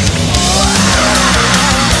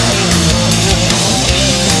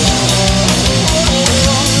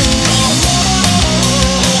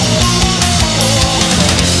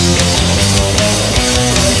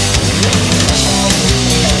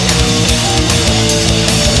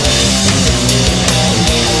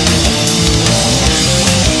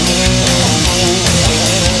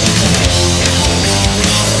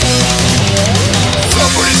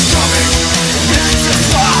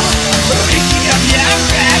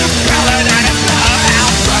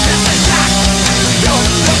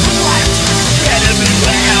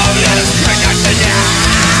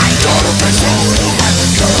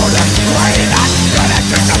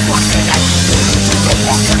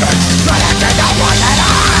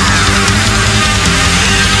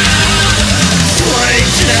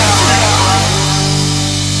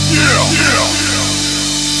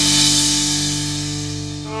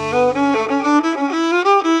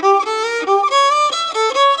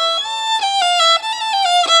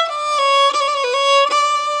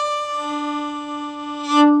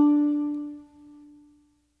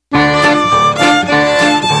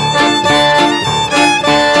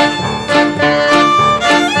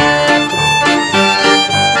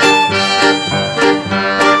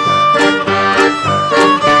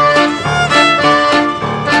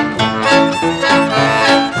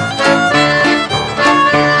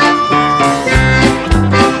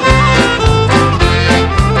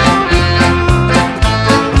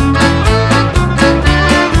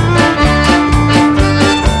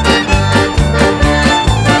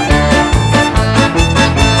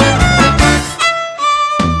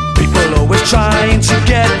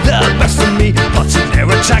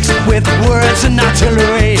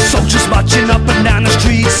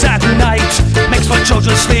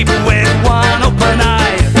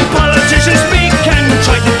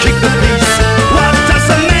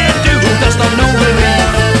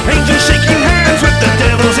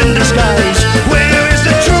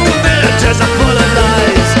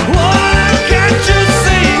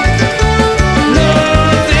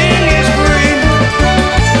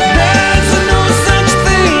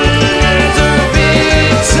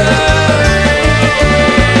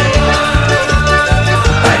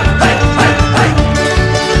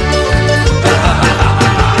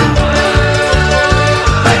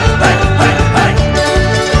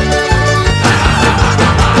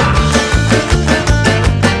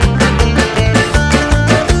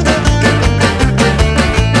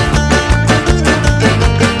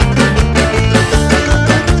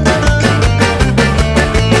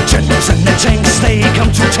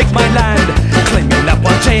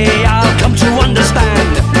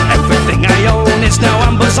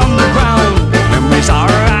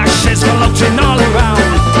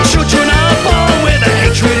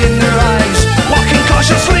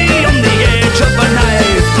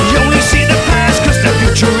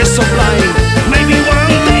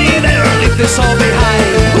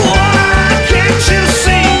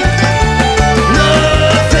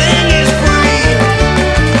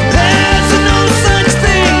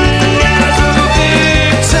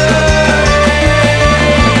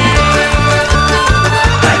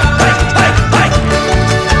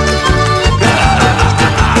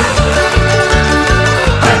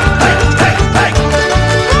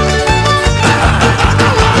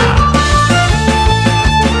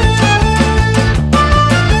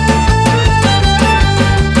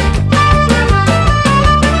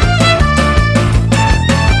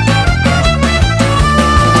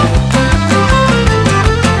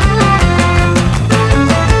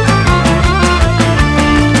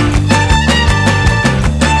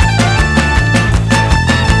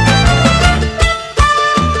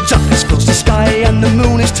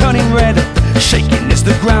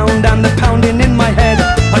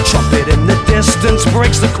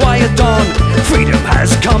 Freedom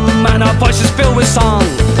has come and our voices fill with song.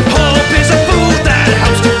 Hope is a food that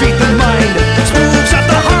helps to feed the mind. Moves at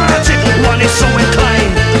the heart if one is so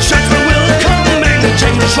inclined. Judgment will come and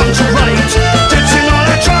change wrong to right, ditching all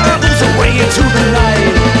our troubles away into the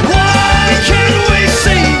night. Why can't we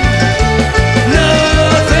see?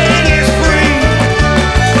 Nothing is free.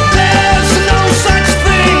 There's no such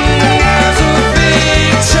thing as a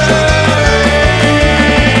victory.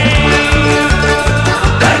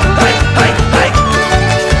 Hey, hey, hey, hey.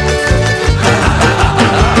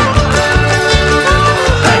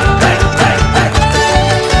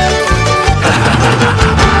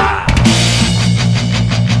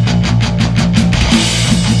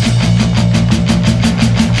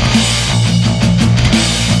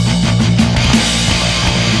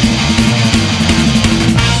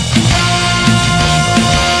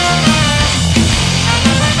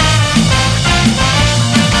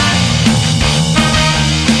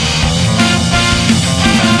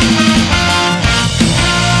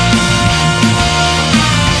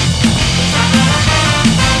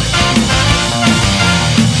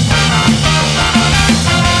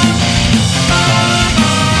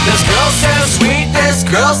 This girl's so sweet, this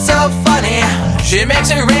girl's so funny. She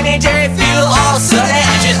makes a rainy day feel all sunny.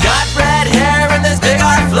 She's got red hair and this big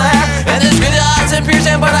art flare, and this really awesome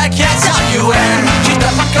piercing, but I can't tell you where. She's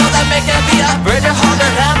the fuck girl that make it be afraid to hold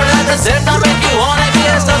her hand, but at the same time make you wanna be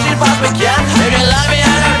as close as you possibly can. If you love me,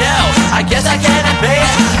 I don't know, I guess I can't pay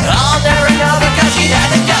it. I'll never know because she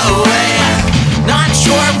had to go away. Not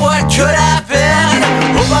sure what could happen.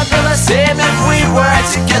 Hope I feel the same if we were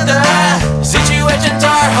together. Situations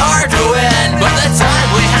are hard to win, but the time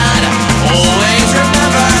we had, always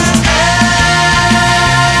remember.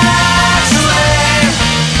 Actually,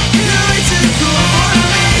 you're way too cool for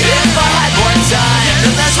me. If I had more time,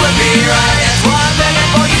 then this would be right. That's why I'm begging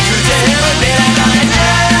for you to stay here with me tonight.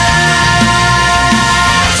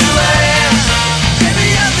 Actually,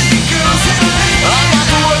 maybe I think girls in me. I'm not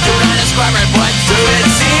the word to describe her, but so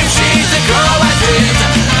it seems she's the girl I dreamed.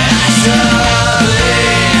 Actually.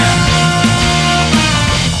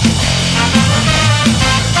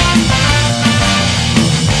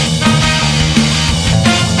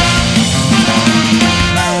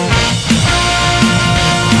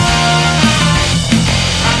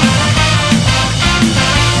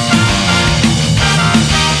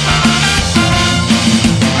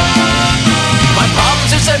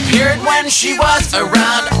 When she was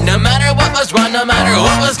around, no matter what was wrong, no matter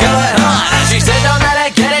what was going on, she said don't let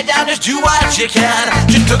it get it down, just do what you can.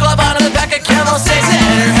 She took off onto the back of camel sticks in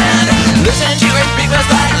her hand. Listen to her speak was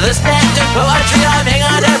like listening to poetry. I'm hanging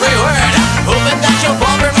on every word, hoping that she'll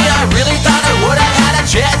fall for me. I really thought I would have had a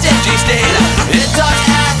chance if she stayed. It took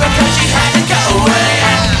half because she had to go away.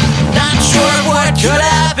 Not sure what could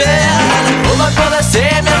happen. Hope I feel the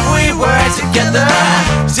same if we were together.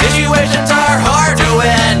 Situations are hard to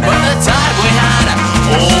win, but the time we had,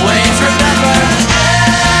 always remember.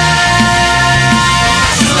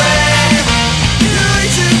 Actually, you're way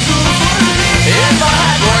too cool for me. If I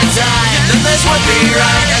had more time, then this would be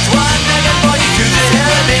right. That's why I'm begging for you to stay here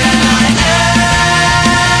with me tonight.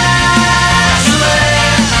 Actually,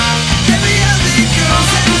 maybe I think girls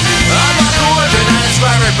in me. I'm not a word to not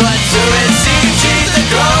describe her, but so it seems she's the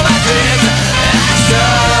girl I dreamed.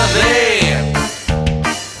 Actually.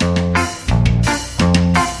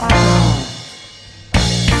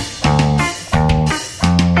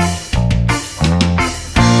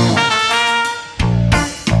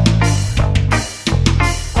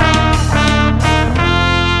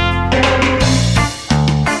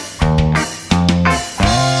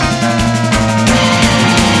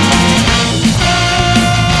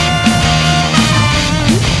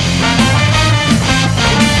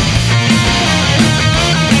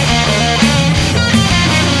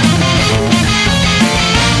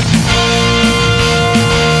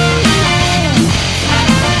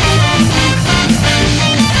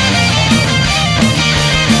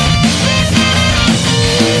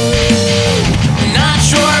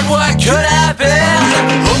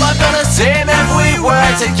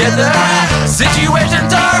 Together,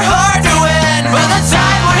 situations are hard to win, but the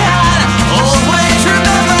time we had, always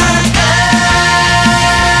remember.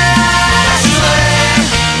 Actually,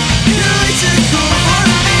 you're way too cool for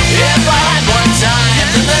me. If I had more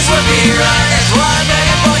time, then this would be right. That's why I'm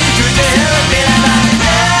begging for you to stay here with me tonight.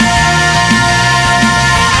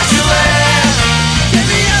 Actually,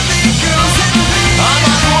 maybe I think girls in me. I'm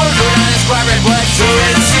not the word to not describe it, but so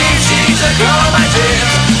it seems she's the girl of my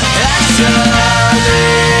dreams. Actually.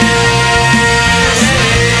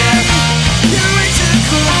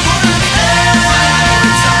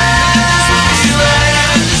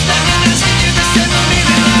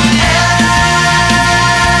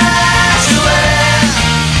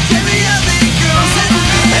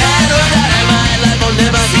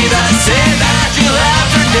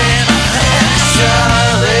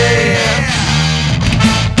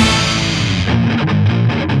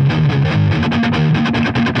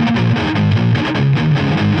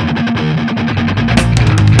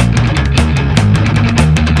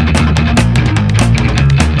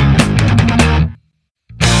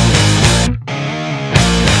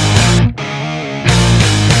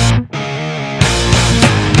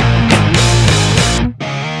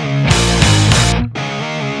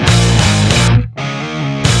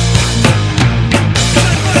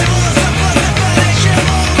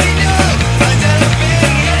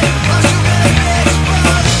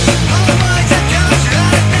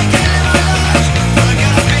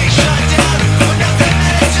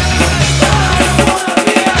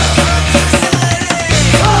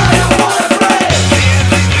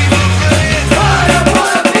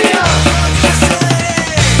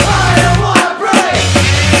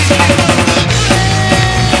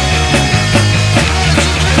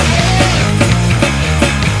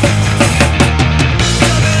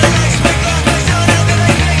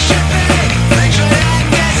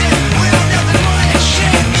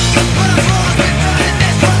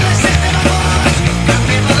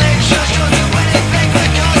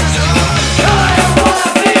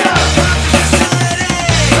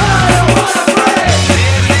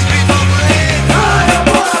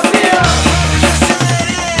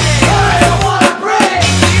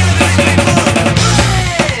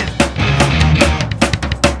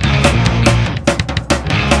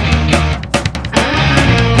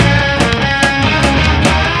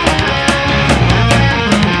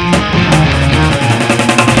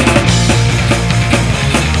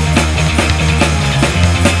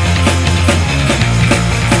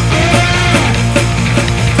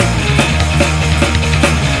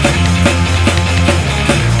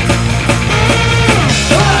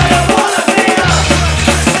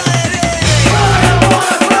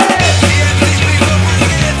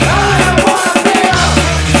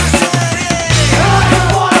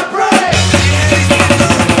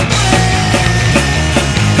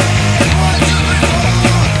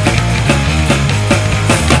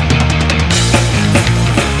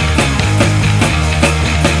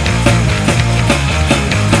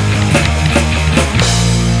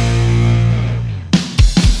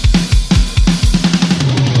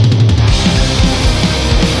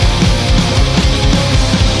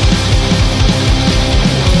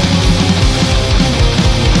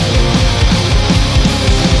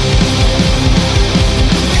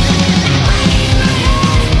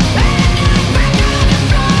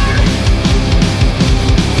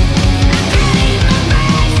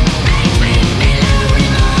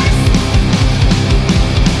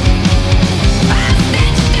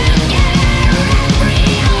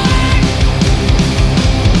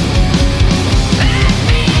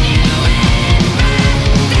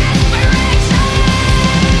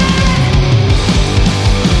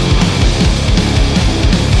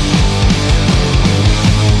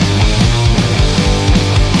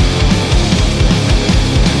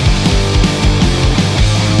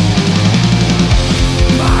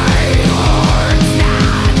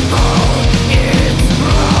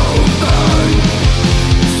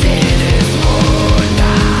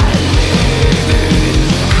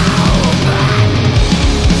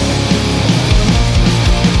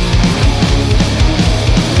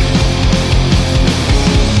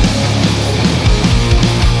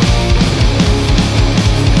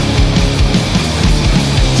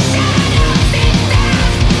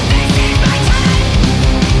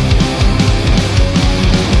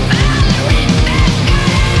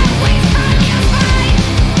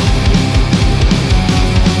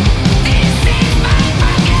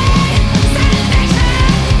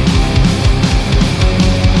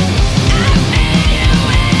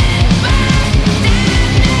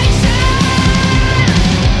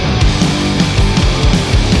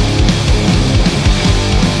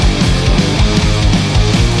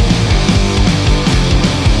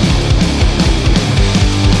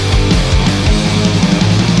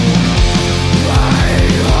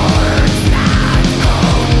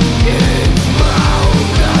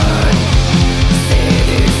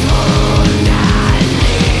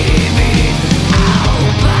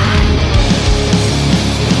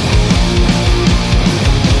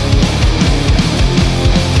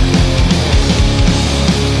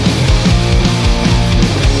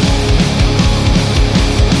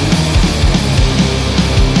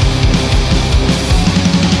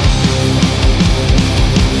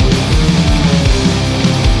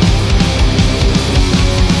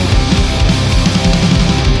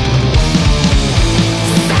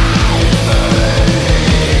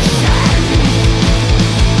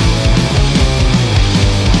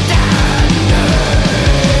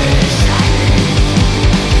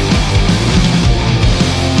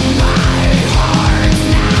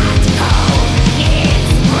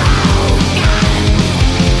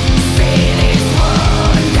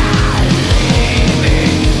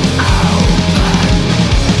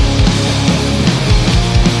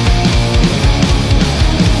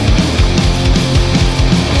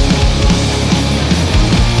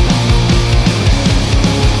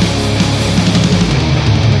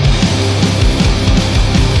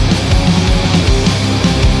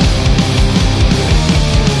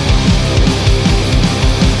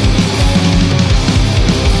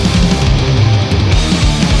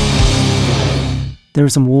 There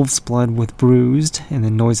was some Wolf's Blood with Bruised, and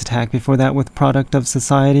then Noise Attack before that with Product of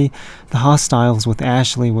Society. The Hostiles with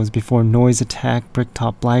Ashley was before Noise Attack.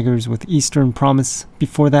 Bricktop Blaggers with Eastern Promise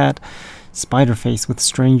before that. Spiderface with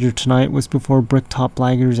Stranger Tonight was before Bricktop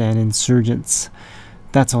Blaggers and Insurgents.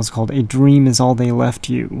 That song's called A Dream Is All They Left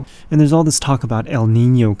You. And there's all this talk about El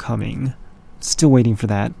Nino coming. Still waiting for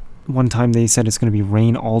that. One time they said it's going to be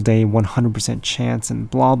rain all day, 100% chance, and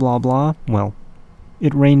blah blah blah. Well,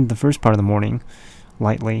 it rained the first part of the morning,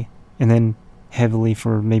 lightly, and then heavily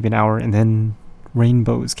for maybe an hour, and then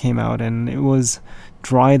rainbows came out, and it was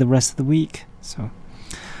dry the rest of the week. So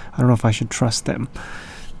I don't know if I should trust them.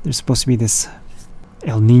 There's supposed to be this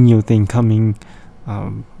El Nino thing coming,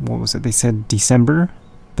 what was it? They said December,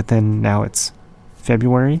 but then now it's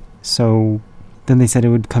February. So then they said it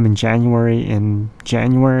would come in January, and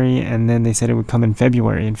then they said it would come in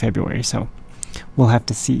February. So we'll have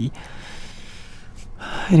to see.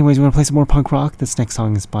 Anyways, we're going to play some more punk rock. This next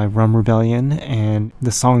song is by Rum Rebellion, and the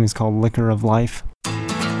song is called Liquor of Life. And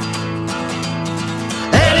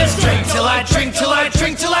it's drink till I drink till I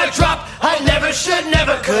drink till I drop. I never should,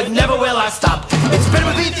 never could, never will I stop. It's been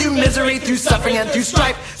with me through misery, through suffering and through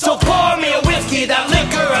strife. So pour me a whiskey, that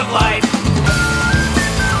liquor of life.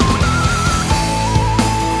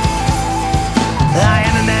 I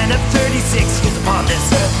am a man of 36 years upon this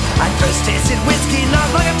earth. I first tasted whiskey not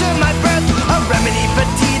long after my birth, a remedy for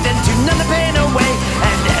teeth and to numb the pain away.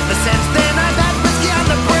 And ever since then I've had whiskey on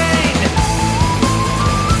the brain.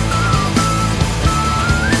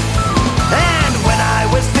 And when I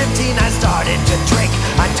was 15 I started to drink.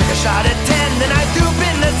 I took a shot at 10, then I threw up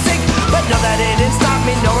in the sink. But no, that didn't stop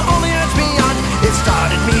me, no, it only urged me on. It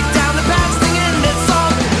started me down the path singing this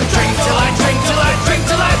song. Drink till I drink till I drink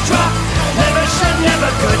till I drop. Never should, never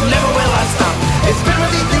could, never will I stop. It's been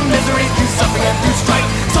with me through misery, through suffering and through strife.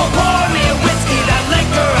 So pour me a whiskey, that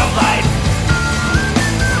liquor of life.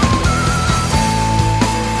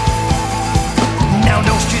 Now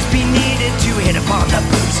no excuse be needed to hit upon the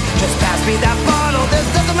booze. Just pass me that bottle, there's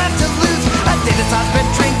nothing left to lose. A day that I've been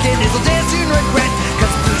drinking is a day I soon regret.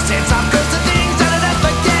 Cause booze takes off cause the things that I'd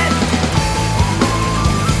forget.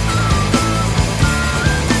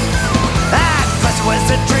 At first it was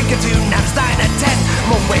a drink or two, now it's 9 or 10.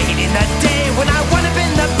 I'm awaiting the day when I wind up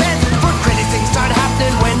in the bed. For crazy things start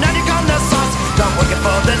happening when I drink on the sauce. I'm working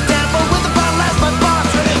for the devil with a bottle as my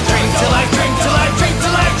boss. Drink till I drink till I drink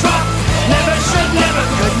till I drop. Never should, never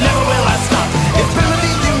could, never will I stop. It's been with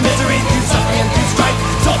me through misery, through suffering and through strife.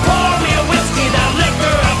 So pour me a whiskey, that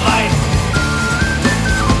liquor of life.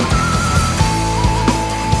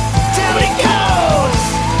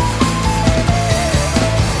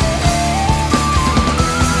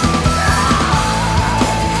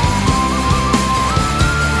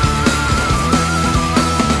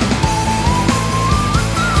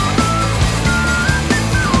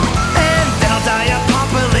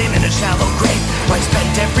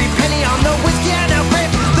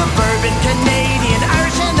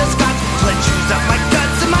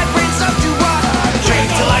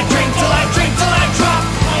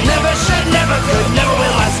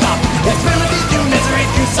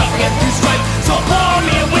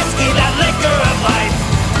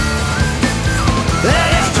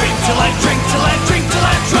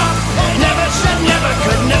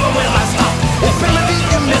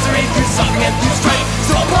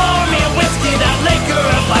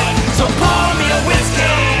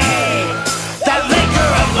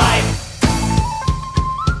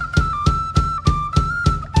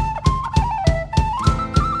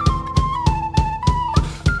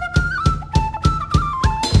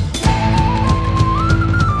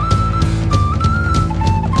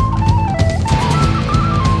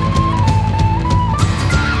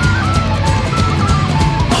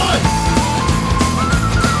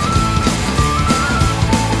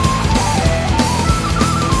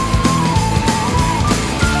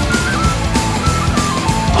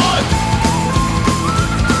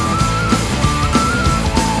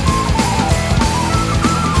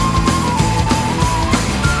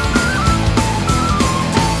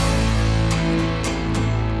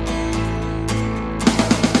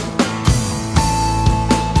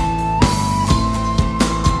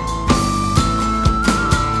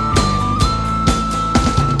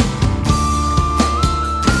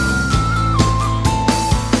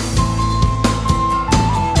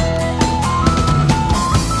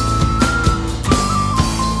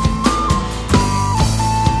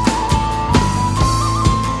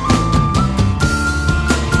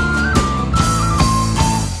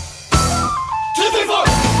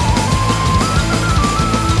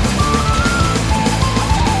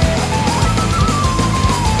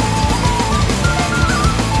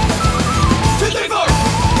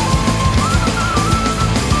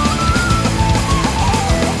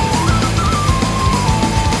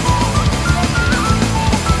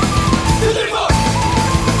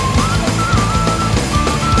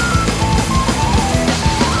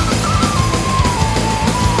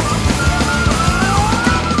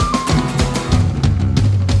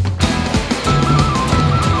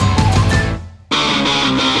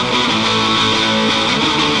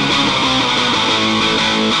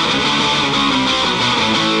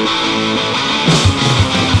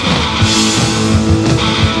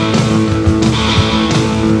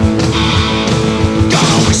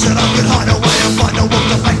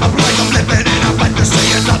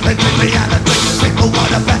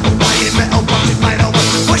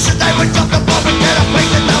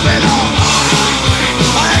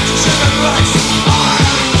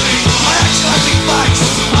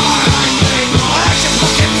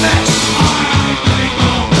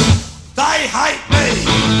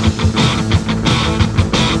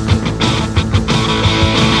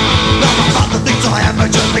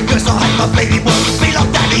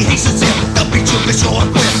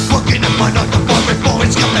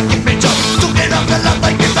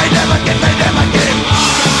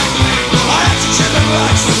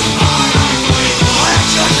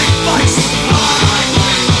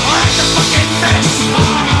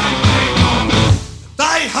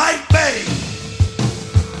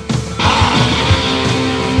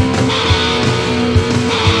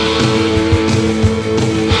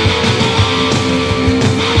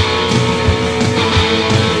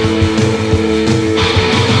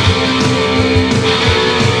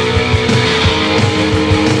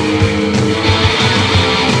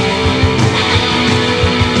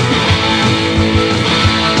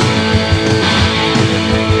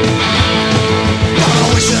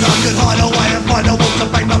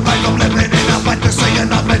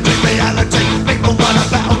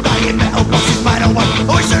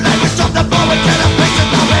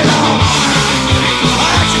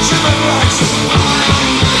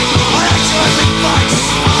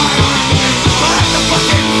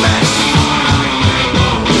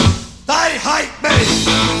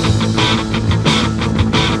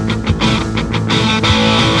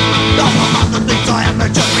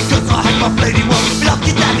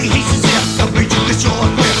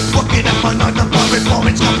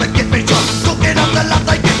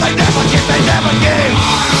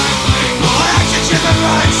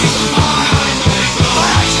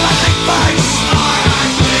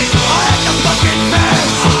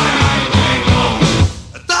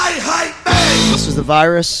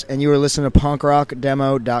 Virus, and you are listening to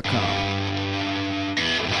punkrockdemo.com.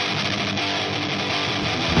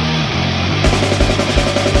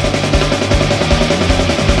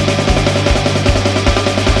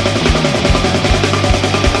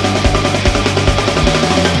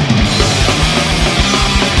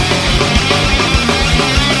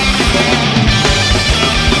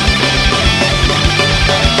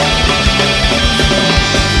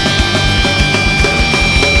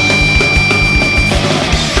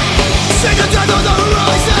 Sing the death of the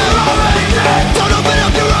rising.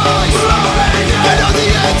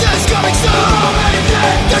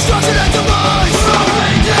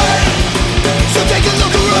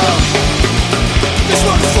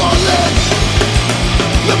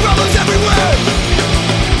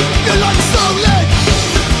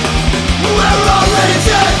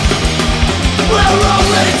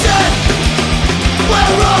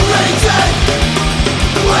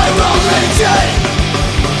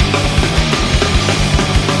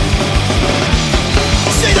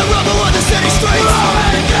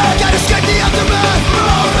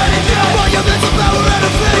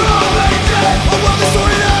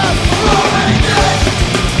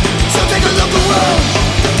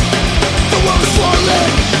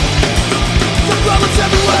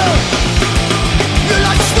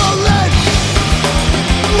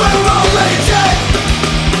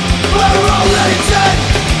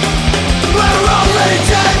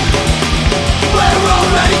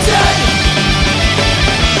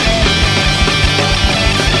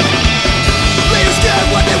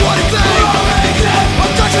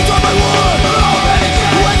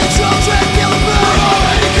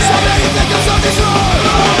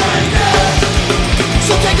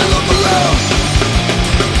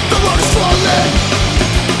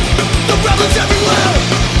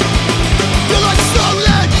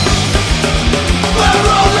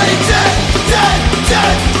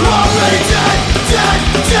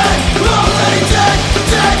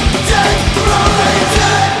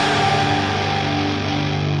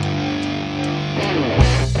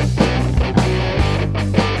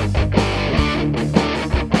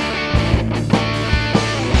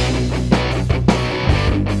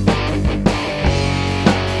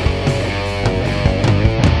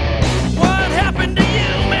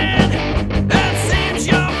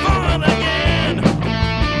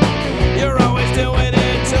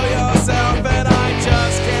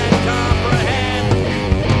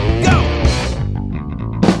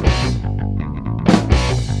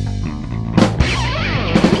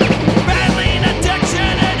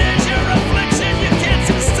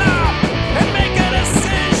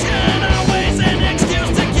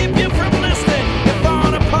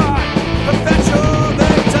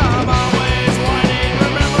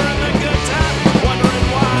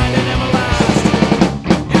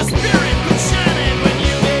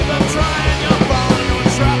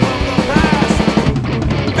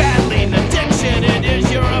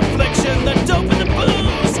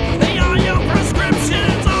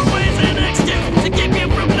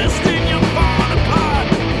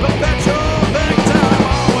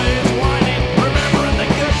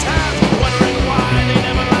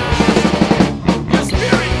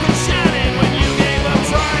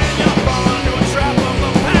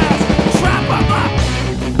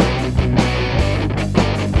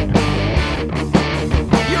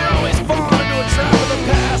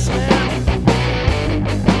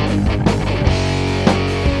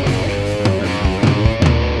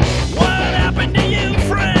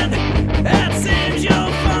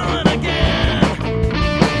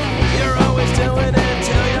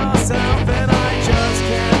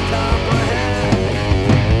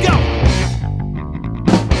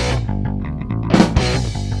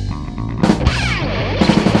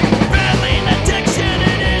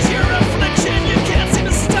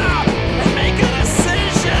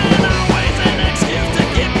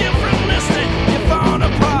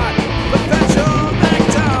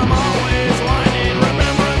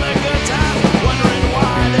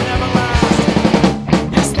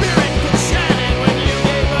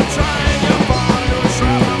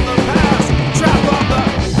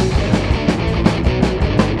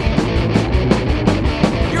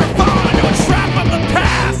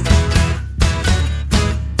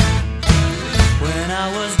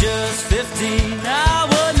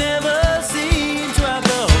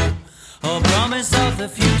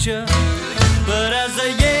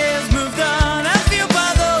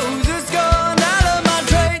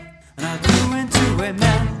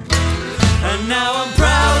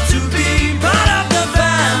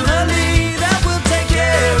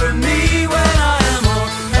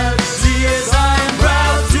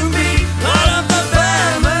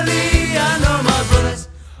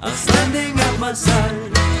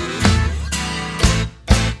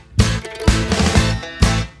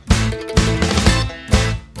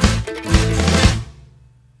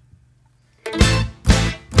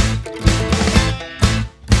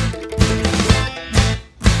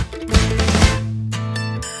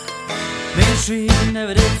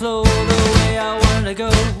 never did flow the way I wanted to go.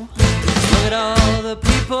 Look at all the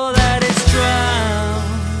people that it's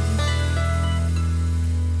drowned.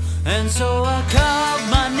 And so I carved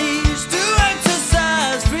my knees to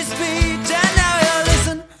exercise free speech. And now you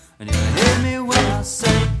listen, and you hear me when I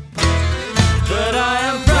say that I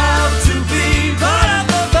am proud to be part of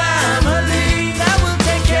the family that will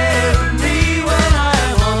take care of me when I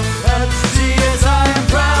am on that sea. Yes, I am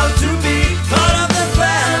proud to be part of the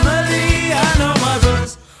family. I know my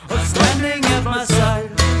brothers are standing at my side.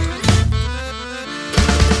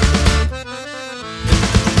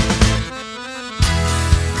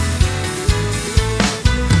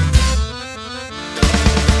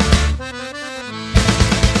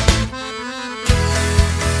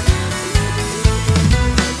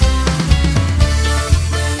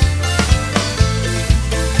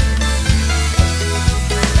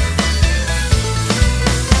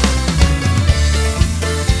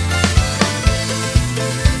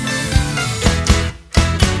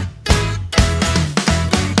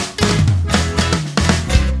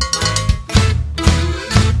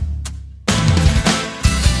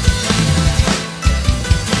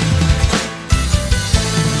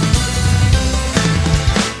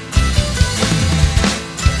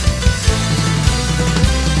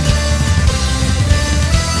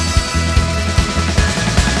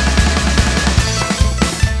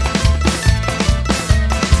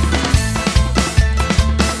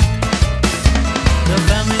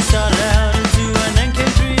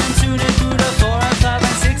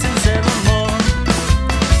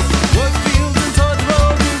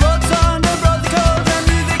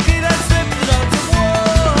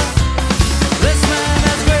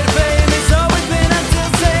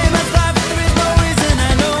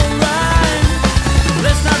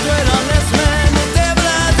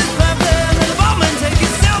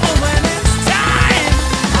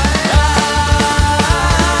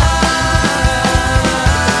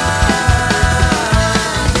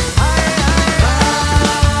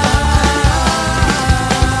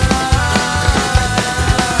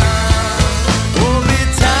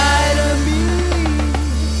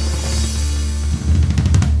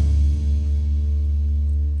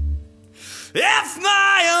 If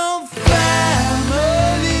my own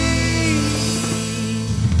family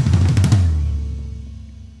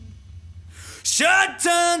should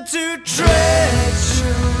turn to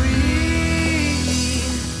treachery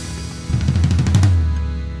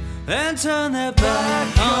and turn their back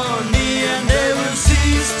on me, and they will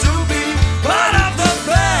cease to be part of the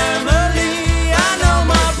family. I know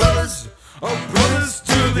my brothers are brothers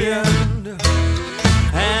to the end,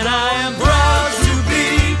 and I am proud to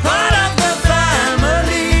be part of the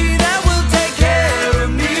family that will take care of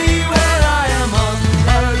me when I am on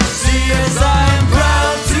earth. See, yes, I am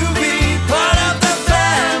proud to be part of the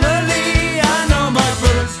family. I know my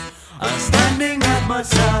brothers are standing at my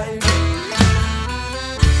side.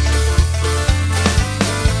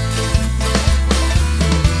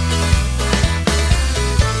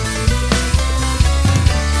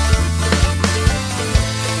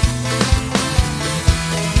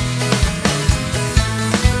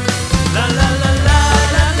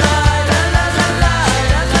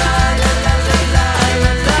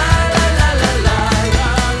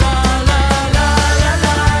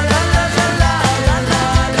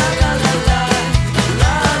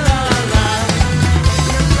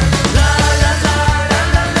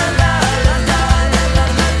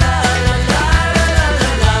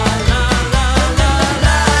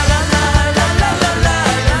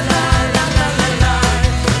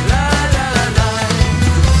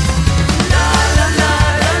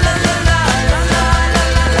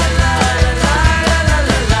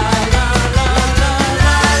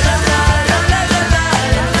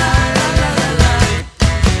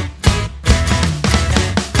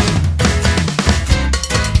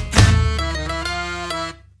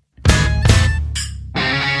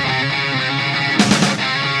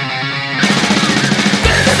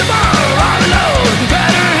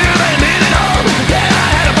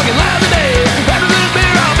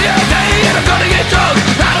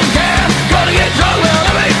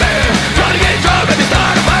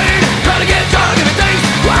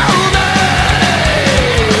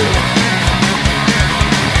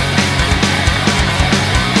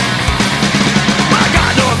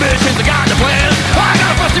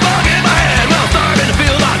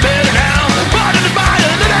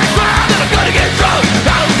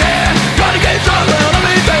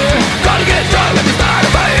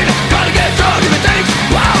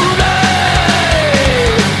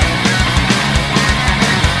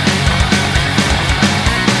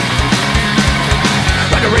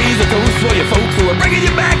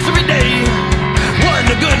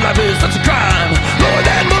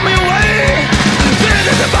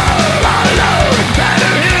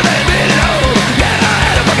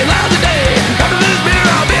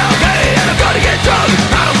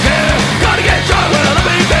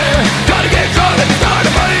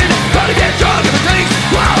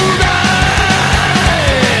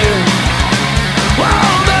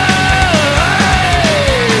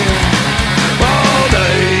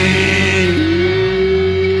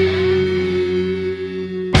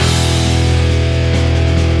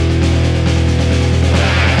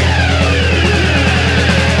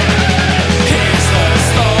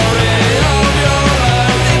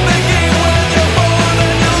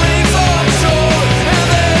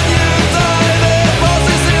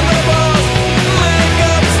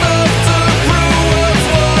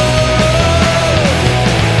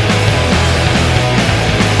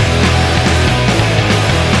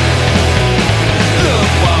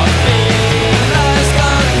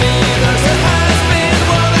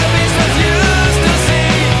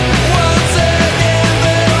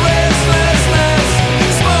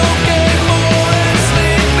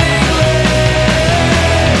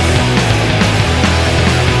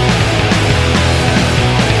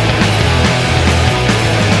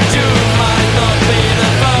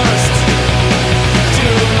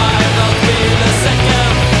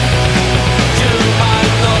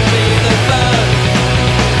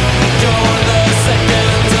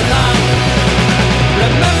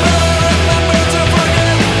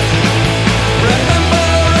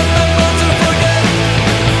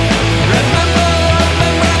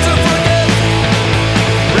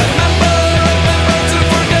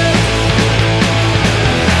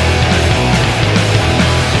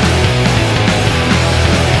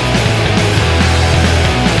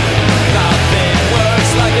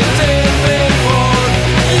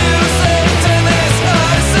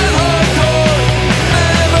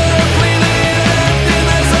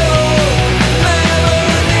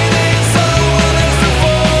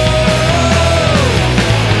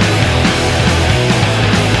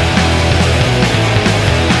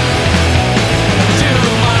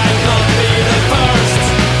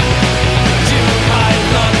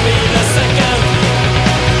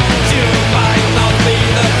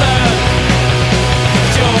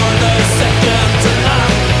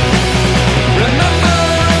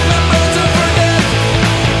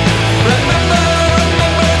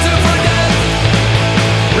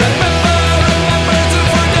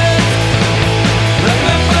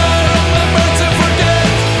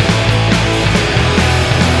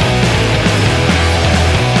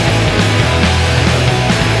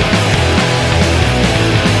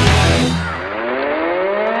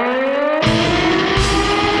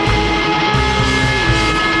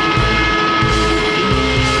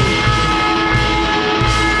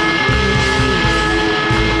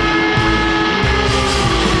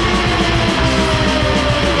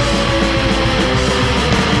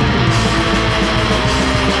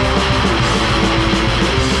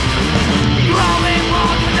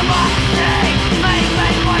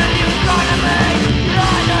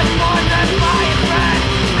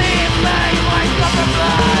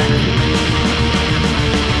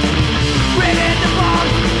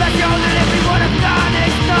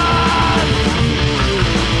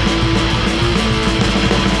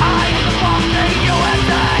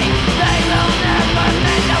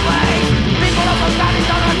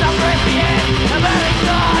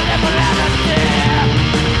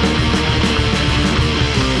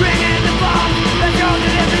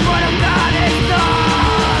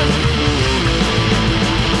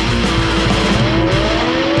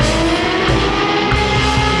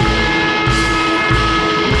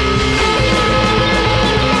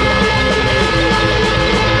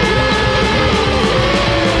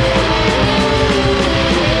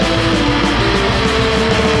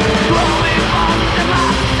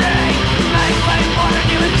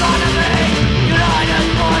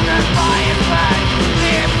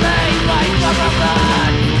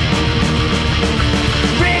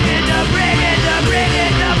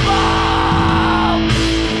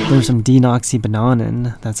 There's some Denoxy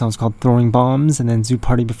Bananen. That song's called Throwing Bombs. And then Zoo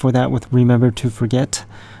Party before that with Remember to Forget.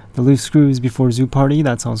 The Loose Screws before Zoo Party.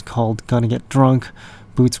 That song's called Gonna Get Drunk.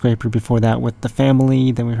 Boot Scraper before that with The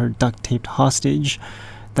Family. Then we heard Duct Taped Hostage.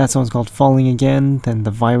 That song's called Falling Again. Then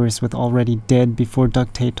The Virus with Already Dead before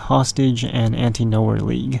Duct Taped Hostage. And Anti-Nowhere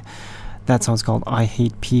League. That song's called I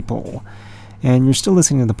Hate People. And you're still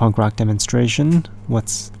listening to the punk rock demonstration.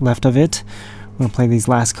 What's left of it. I'm going to play these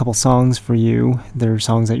last couple songs for you. They're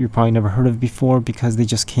songs that you probably never heard of before because they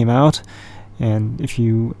just came out. And if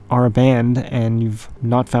you are a band and you've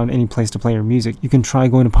not found any place to play your music, you can try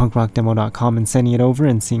going to punkrockdemo.com and sending it over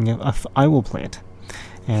and seeing if I will play it.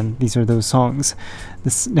 And these are those songs.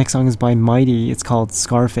 This next song is by Mighty. It's called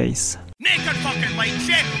Scarface. Naked fucking white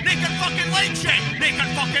chick, naked fucking white chick, naked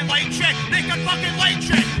fucking white chick, naked fucking white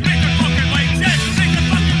chick, naked fucking white chick, naked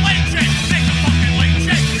fucking white chick, naked fucking white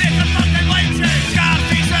chick, naked fucking white chick.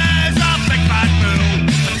 Scarface is a big bad fool.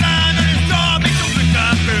 The sound of his jaw makes him look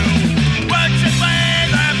a fool. Won't you play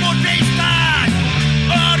the multi stand?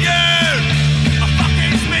 Are you a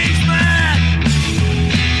fucking spaceman?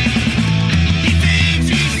 He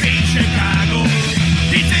thinks he's in Chicago.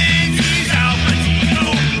 He thinks he's Al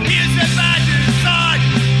Pacino. He's a bad son.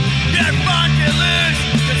 You're fun to lose,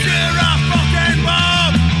 'cause you're a fucking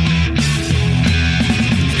bomb.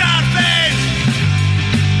 Scarface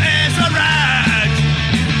is a rat.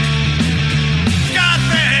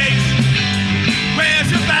 Scarface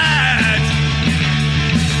wears a badge.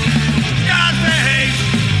 Scarface,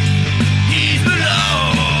 he's the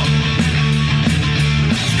law.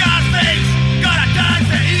 Scarface got a gun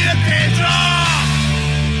to ear control.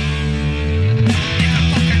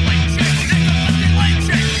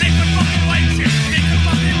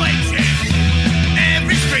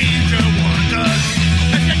 Every stranger wonders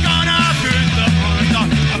if you're gonna put the under.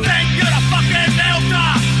 I think you're a fucking filter,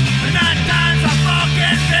 and that time's a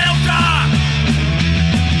fucking filter.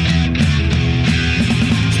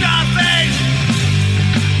 Scarface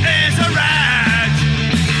is a rat.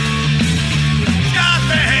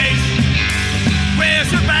 Scarface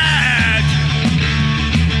wears a badge.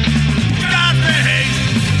 Scarface,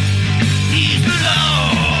 he's the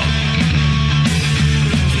law.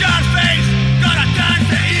 Scarface got a gun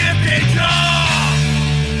to ear control.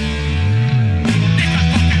 Naked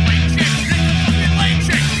fucking white chick, naked fucking white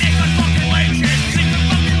chick, naked fucking white chick, naked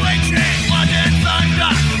fucking white chick. Blood and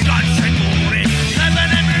thunder, guns and glory.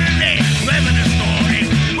 Living a movie, living a story.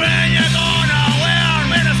 When you gonna wear,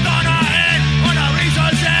 when it's gonna end. On a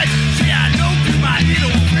razor's edge, say hello to my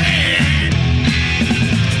little friend.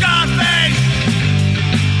 Scarface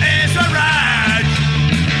is a rat.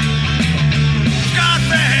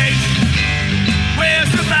 Scarface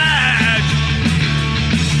wears a badge.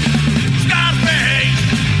 Scarface,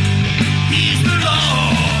 he's the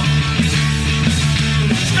law.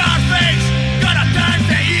 Scarface got a gun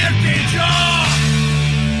to ear control.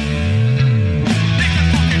 Naked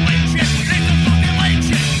fucking white chick, naked fucking white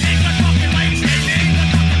chick, naked fucking white chick, naked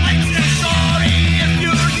fucking white chick. Sorry if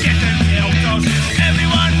you're getting filters.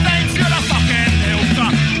 Everyone thinks you're a fucking filter.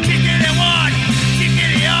 Chickity one,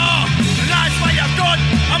 chickity all. And that's why you're good.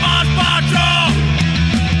 I'm on patrol.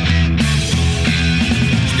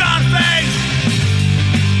 Scarface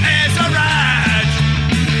is a rat.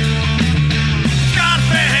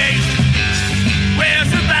 Scarface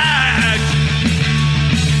wears a badge.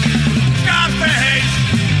 Scarface,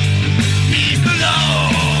 he's the law.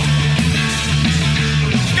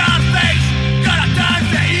 Scarface got a gun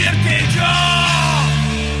to ear control.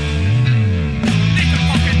 Naked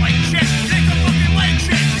fucking white chick, naked fucking white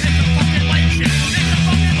chick, naked fucking white chick, naked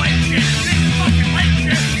fucking white chick, naked fucking white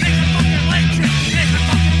chick, naked fucking white chick, naked fucking white chick, naked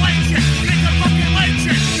fucking white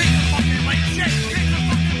chick, naked fucking white chick, naked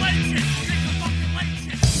fucking white chick, naked fucking white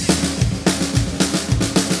chick.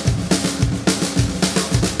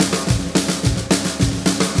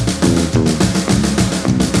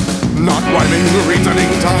 Not rhyming, the reasoning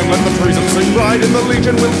time, let the treason sing right. In the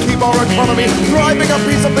Legion will keep our economy thriving, a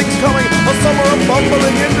piece of things coming. A summer of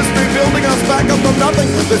bumbling industry building us back up from nothing.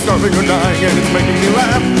 They're starving or dying and it's making me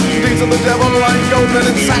laugh. Deeds of the devil lying goatmen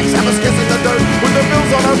in sacks have us kissing the dirt with their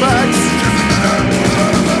bills on our backs.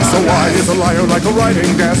 So why is a liar like a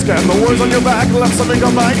writing desk? And the words on your back left something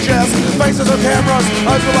on my chest. Faces are cameras,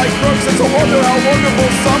 eyes are like crooks. It's a wonder how wonderful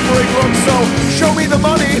suffering looks. So show me the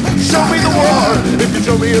money, show me the war. If you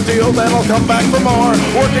show me a deal, then I'll come back for more.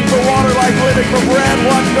 Working for water like living for bread.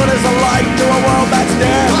 What good is a life to a world that's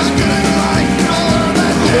dead? What good is a life to a world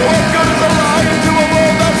that's dead? What good is a life to a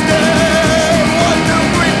world that's dead? 1, 2,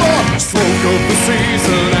 3, 4. Smoke of the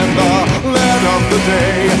season and the lead of the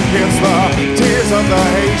day. It's the tears of the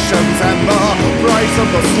Haitians and the price of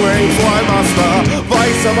the slaves. Why must the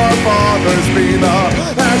vice of our fathers be the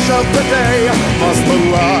ash of today? Must the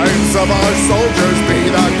lives of our soldiers be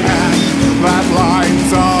the cash that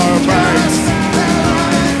lines our banks?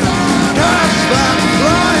 Cash that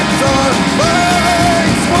lines our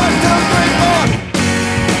banks. 1, 2, 3, 4.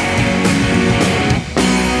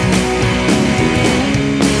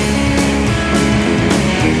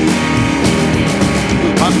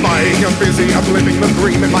 I'm buying, I'm busy, I'm living the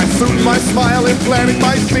dream in my suit, my smile, implanting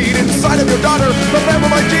my seed inside of your daughter. Remember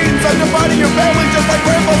my genes, I'm dividing your family just like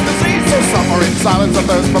grandpa's disease. So suffer in silence and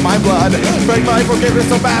thirst for my blood. Beg my forgiveness,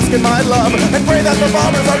 so bask in my love, and pray that the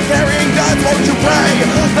bombers are carrying guns. Won't you pray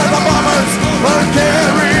that the bombers are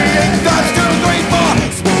carrying guns? 2, 3,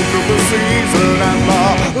 4. Smoke of the season and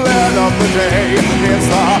the lead of the day. It's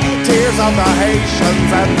the tears of the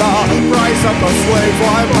Haitians and the price of the slaves.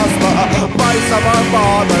 Why must the price of our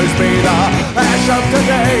fathers be the ash of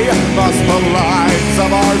today? Must the lives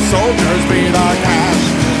of our soldiers be the cash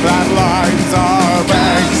that lines our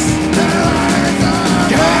banks?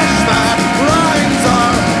 Cash that lines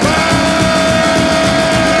our banks.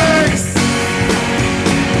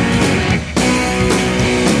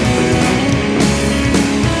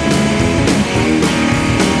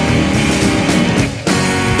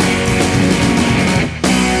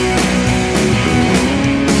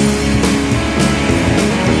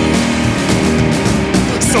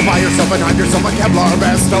 So buy yourself and hide yourself a Kevlar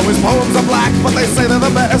vest. Oh, his poems are black, but they say they're the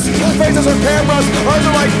best. Faces are cameras, eyes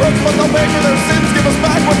are like crooks, but they'll pay for their sins, give us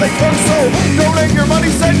back what they took. So donate your money,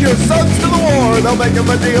 send your sons to the war. They'll make him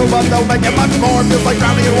a deal, but they'll make it much more. Feels like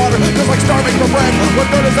drowning in water, just like starving for bread. What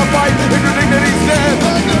good is a fight if your dignity's dead?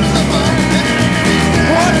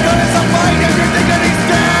 What good is a fight if your dignity's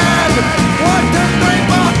dead? 1, 2, 3,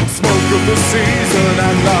 4. Smoke of the season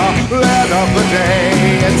and the lead of the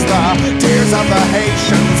day. It's the tears of the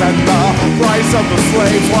Haitians and the price of the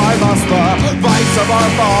slaves. Why must the vice of our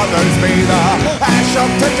fathers be the ash of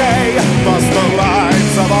today? Must the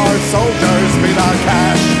lives of our soldiers be the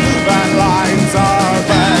cash that lines our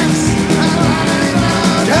banks?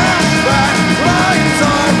 Cash that lines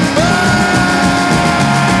our banks.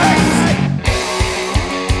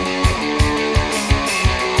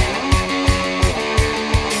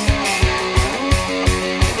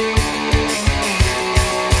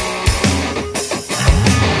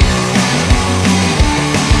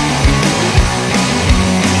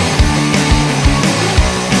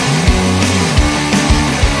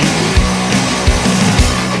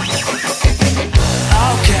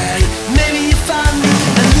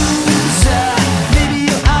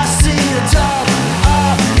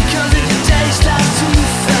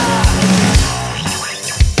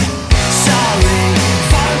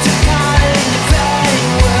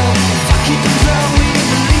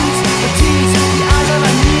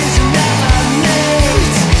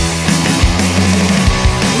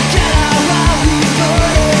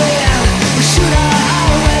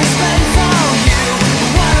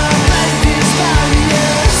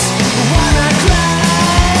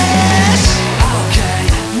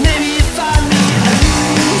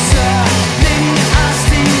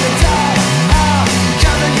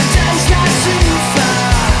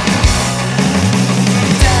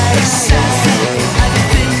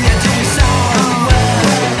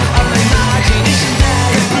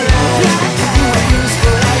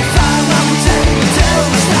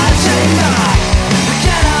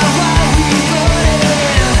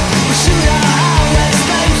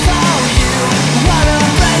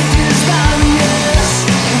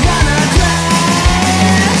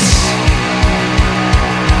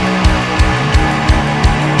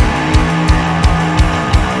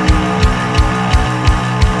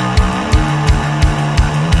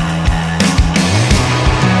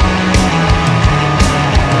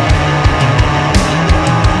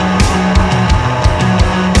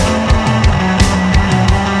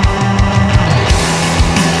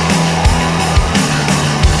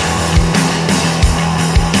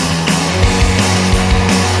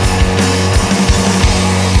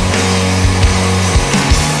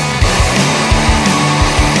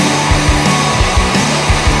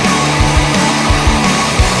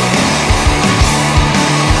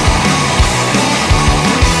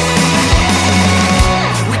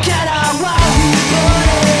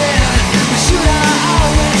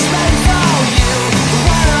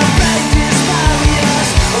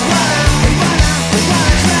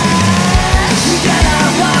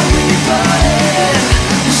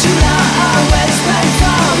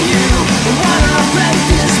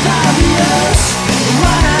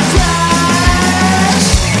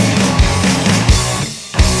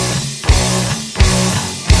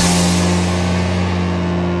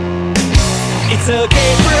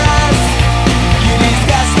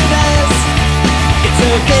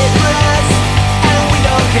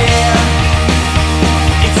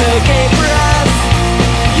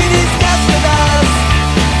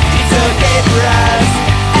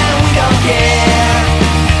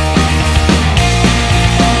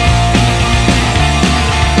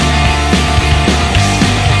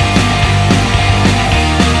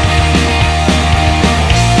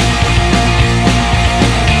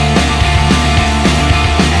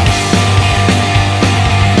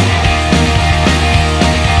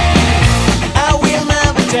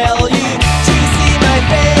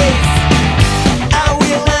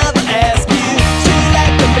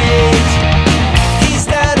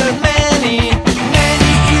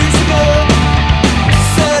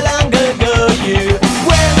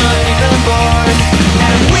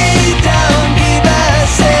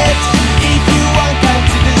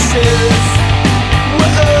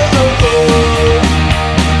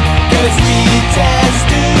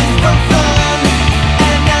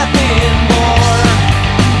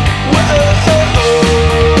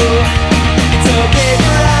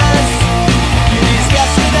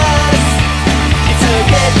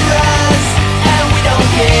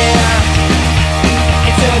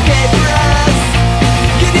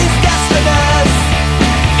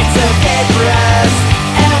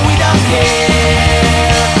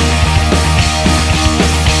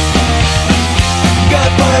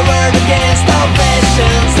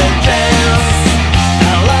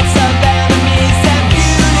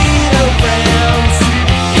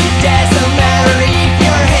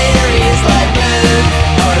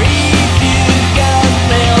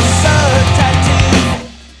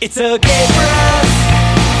 okay for us.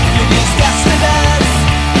 You disgusted us.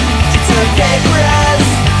 It's okay for us,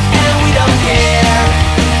 and we don't care.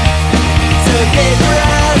 It's okay for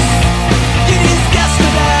us. You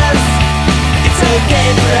disgusted us. It's okay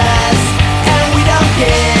for us, and we don't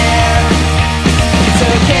care. It's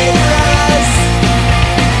okay for us.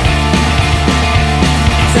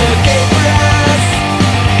 It's okay for us.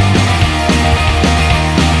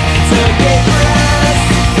 It's okay for us.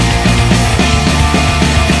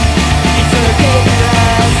 It's okay for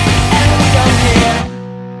us, and we don't care.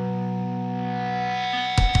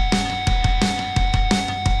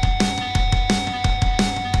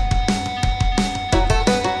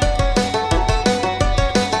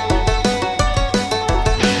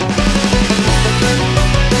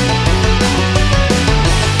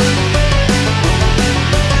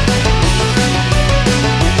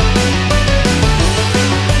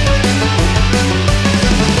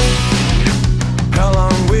 How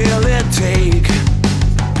long will it take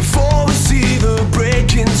before we see the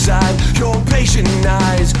break inside your patient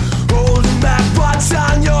eyes, holding back what's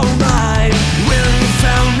on your mind? When you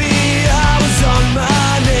found me, I was on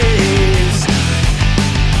my knees,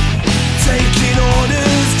 taking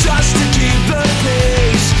orders just to keep the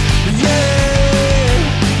pace. Yeah,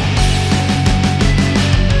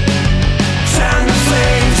 fan the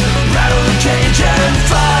flames, rattle the cage and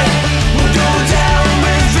fight. We'll go down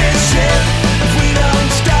with this ship if we don't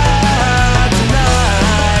start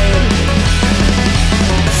tonight.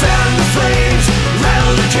 Fan the flames,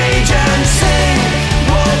 rattle the cage and sing.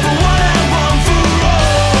 One for one and one for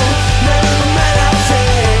all. Never met a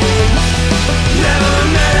thing. Never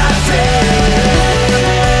met a thing.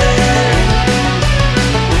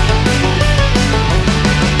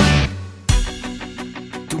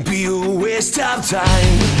 Don't be a waste of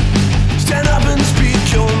time. Stand up and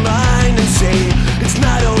speak your mind and say it's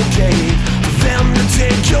not okay for them to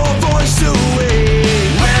take your voice away.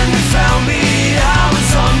 When you found me, I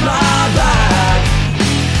was on my back.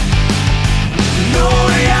 No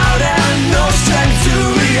way out and no strength to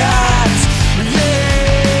react. Yeah.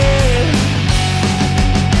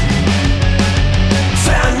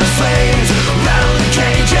 Fan the flames, rattle the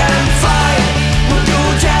cage and fight. We'll go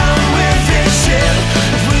down with this ship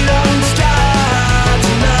if we don't start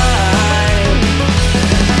tonight.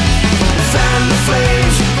 Fan the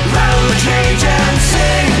flames, rattle the cage and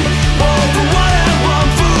sing. One for one and one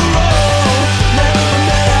for all. Never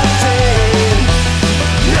met a thing.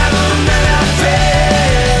 Never met a thing.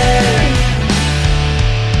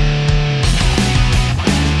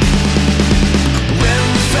 When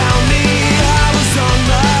you found me, I was on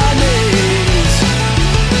my knees,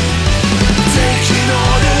 taking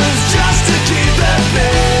orders just to keep the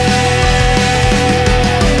pace.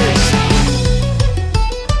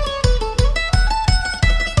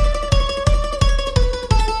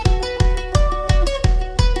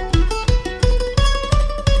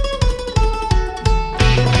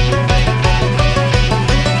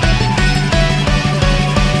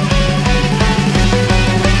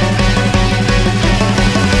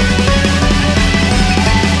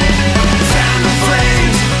 Fan the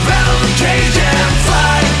flames, rattle the cage and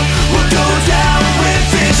fight. We'll go down with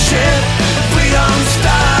this ship if we don't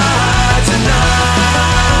start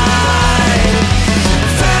tonight.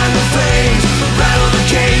 Fan the flames, rattle the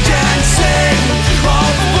cage and sing.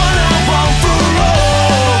 All for one and one for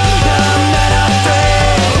all. Never met a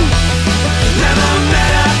thing. Never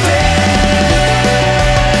met a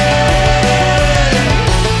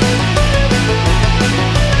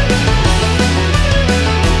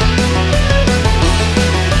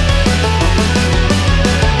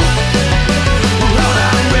What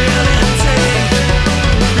I really take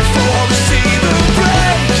before we see the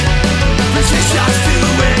break. Resist us to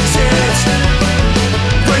exist.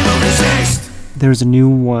 We will resist. There's a new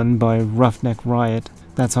one by Roughneck Riot.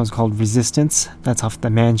 That song's called Resistance. That's off the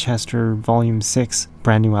Manchester Volume 6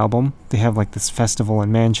 brand new album. They have like this festival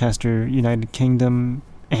in Manchester, United Kingdom,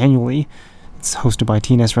 annually. It's hosted by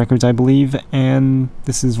TNS Records, I believe, and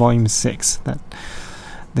this is Volume 6. That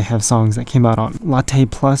they have songs that came out on. Latte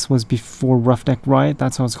Plus was before Roughneck Riot.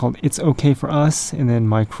 That song's called It's Okay For Us, and then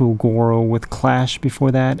My Cruel Goro with Clash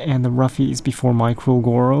before that, and the Ruffies before My Cruel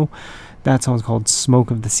Goro. That song's called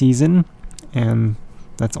Smoke of the Season, and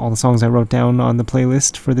that's all the songs I wrote down on the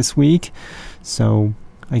playlist for this week. So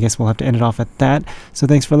I guess we'll have to end it off at that. So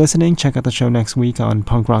thanks for listening. Check out the show next week on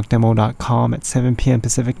punkrockdemo.com at 7 p.m.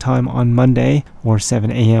 Pacific time on Monday or 7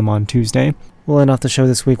 a.m. on Tuesday. We'll end off the show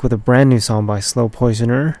this week with a brand new song by Slow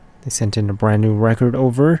Poisoner. They sent in a brand new record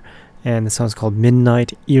over, and the song's called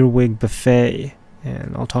Midnight Earwig Buffet.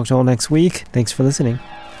 And I'll talk to you all next week. Thanks for listening.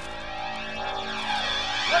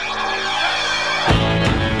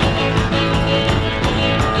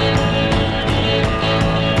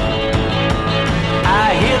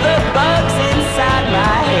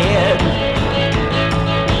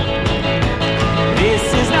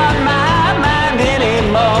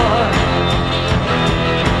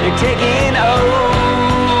 they're taking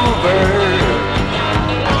over.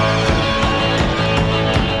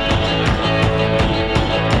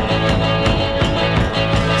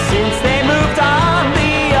 Since they moved on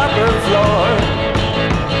the upper floor,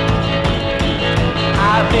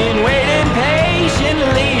 I've been waiting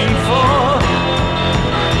patiently for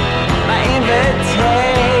my invitation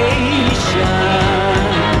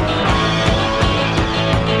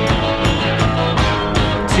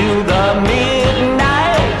to the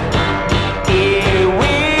midnight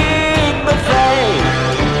earwig buffet.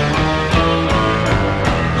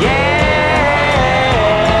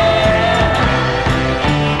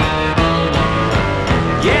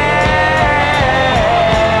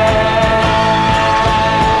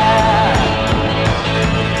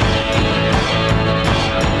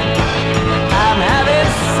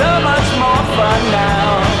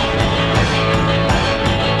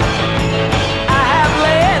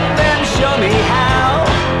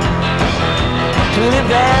 Live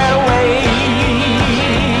their way.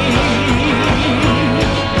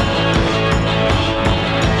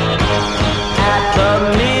 At the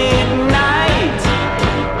midnight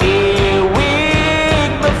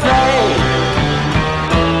earwig buffet.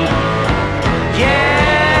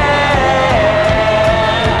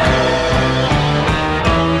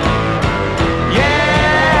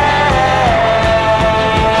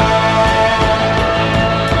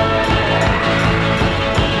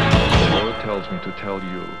 To tell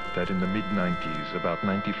you that in the mid-90s, about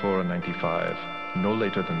 94 or 95, no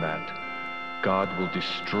later than that, God will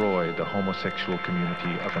destroy the homosexual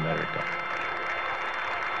community of America.